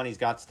working on. He's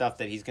got stuff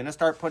that he's going to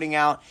start putting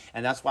out,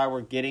 and that's why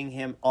we're getting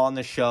him on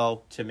the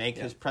show to make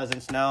his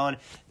presence known,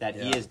 that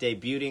he is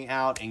debuting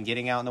out and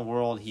getting out in the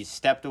world. He's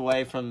stepped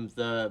away from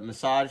the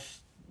massage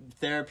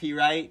therapy,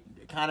 right?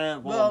 Kind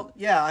of. Well,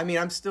 yeah. I mean,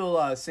 I'm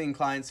still seeing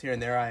clients here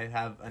and there. I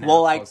have an good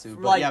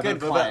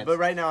clients. But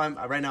right now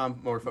I'm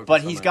more focused. But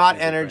he's got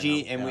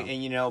energy, and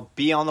you know,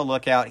 be on the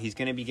lookout. He's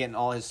going to be getting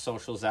all his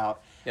socials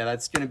out. Yeah,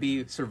 that's going to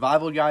be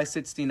Survival Guy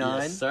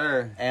 69. Yes,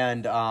 sir.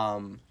 And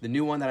the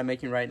new one that I'm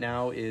making right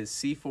now is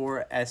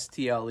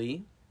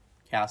C4stle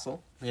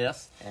Castle.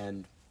 Yes.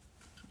 And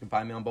you can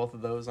find me on both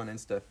of those on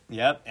Insta.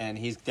 Yep. And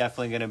he's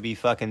definitely going to be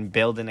fucking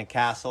building a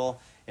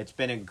castle. It's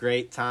been a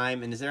great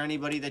time. And is there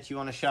anybody that you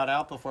want to shout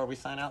out before we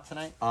sign out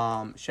tonight?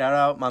 Shout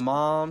out my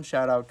mom.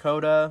 Shout out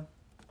Coda.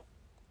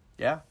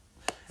 Yeah.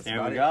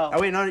 There we go.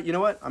 Oh, wait, no, you know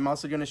what? I'm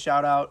also going to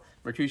shout out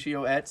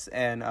Mercutio X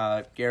and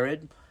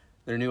Garrett.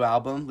 Their new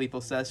album, Lethal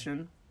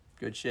Session.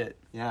 Good shit.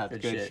 Yeah,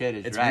 it's good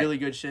shit. It's really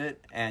good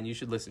shit, and you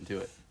should listen to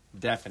it.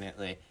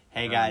 Definitely.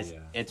 Hey, guys,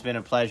 It's been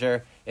a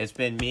pleasure. It's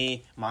been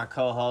me, my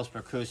co-host,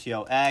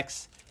 Mercutio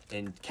X,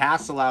 and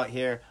Castle out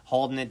here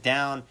holding it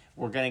down.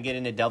 We're going to get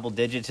into double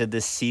digits of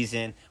this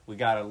season. We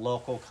got a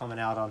local coming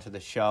out onto the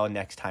show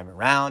next time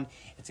around.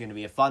 It's going to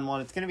be a fun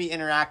one. It's going to be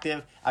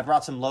interactive. I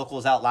brought some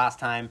locals out last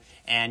time,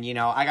 and, you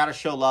know, I got to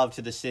show love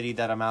to the city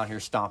that I'm out here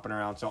stomping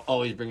around, so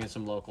always bringing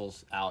some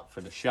locals out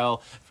for the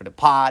show, for the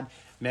pod.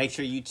 Make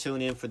sure you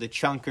tune in for the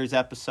Chunkers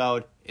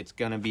episode. It's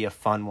going to be a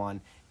fun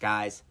one.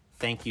 Guys,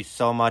 thank you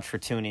so much for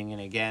tuning in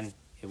again.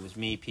 It was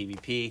me,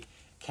 PvP,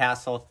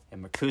 Castle,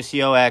 and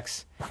Mercutio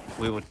X.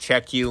 We will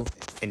check you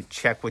and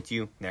check with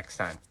you next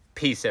time.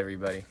 Peace,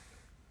 everybody.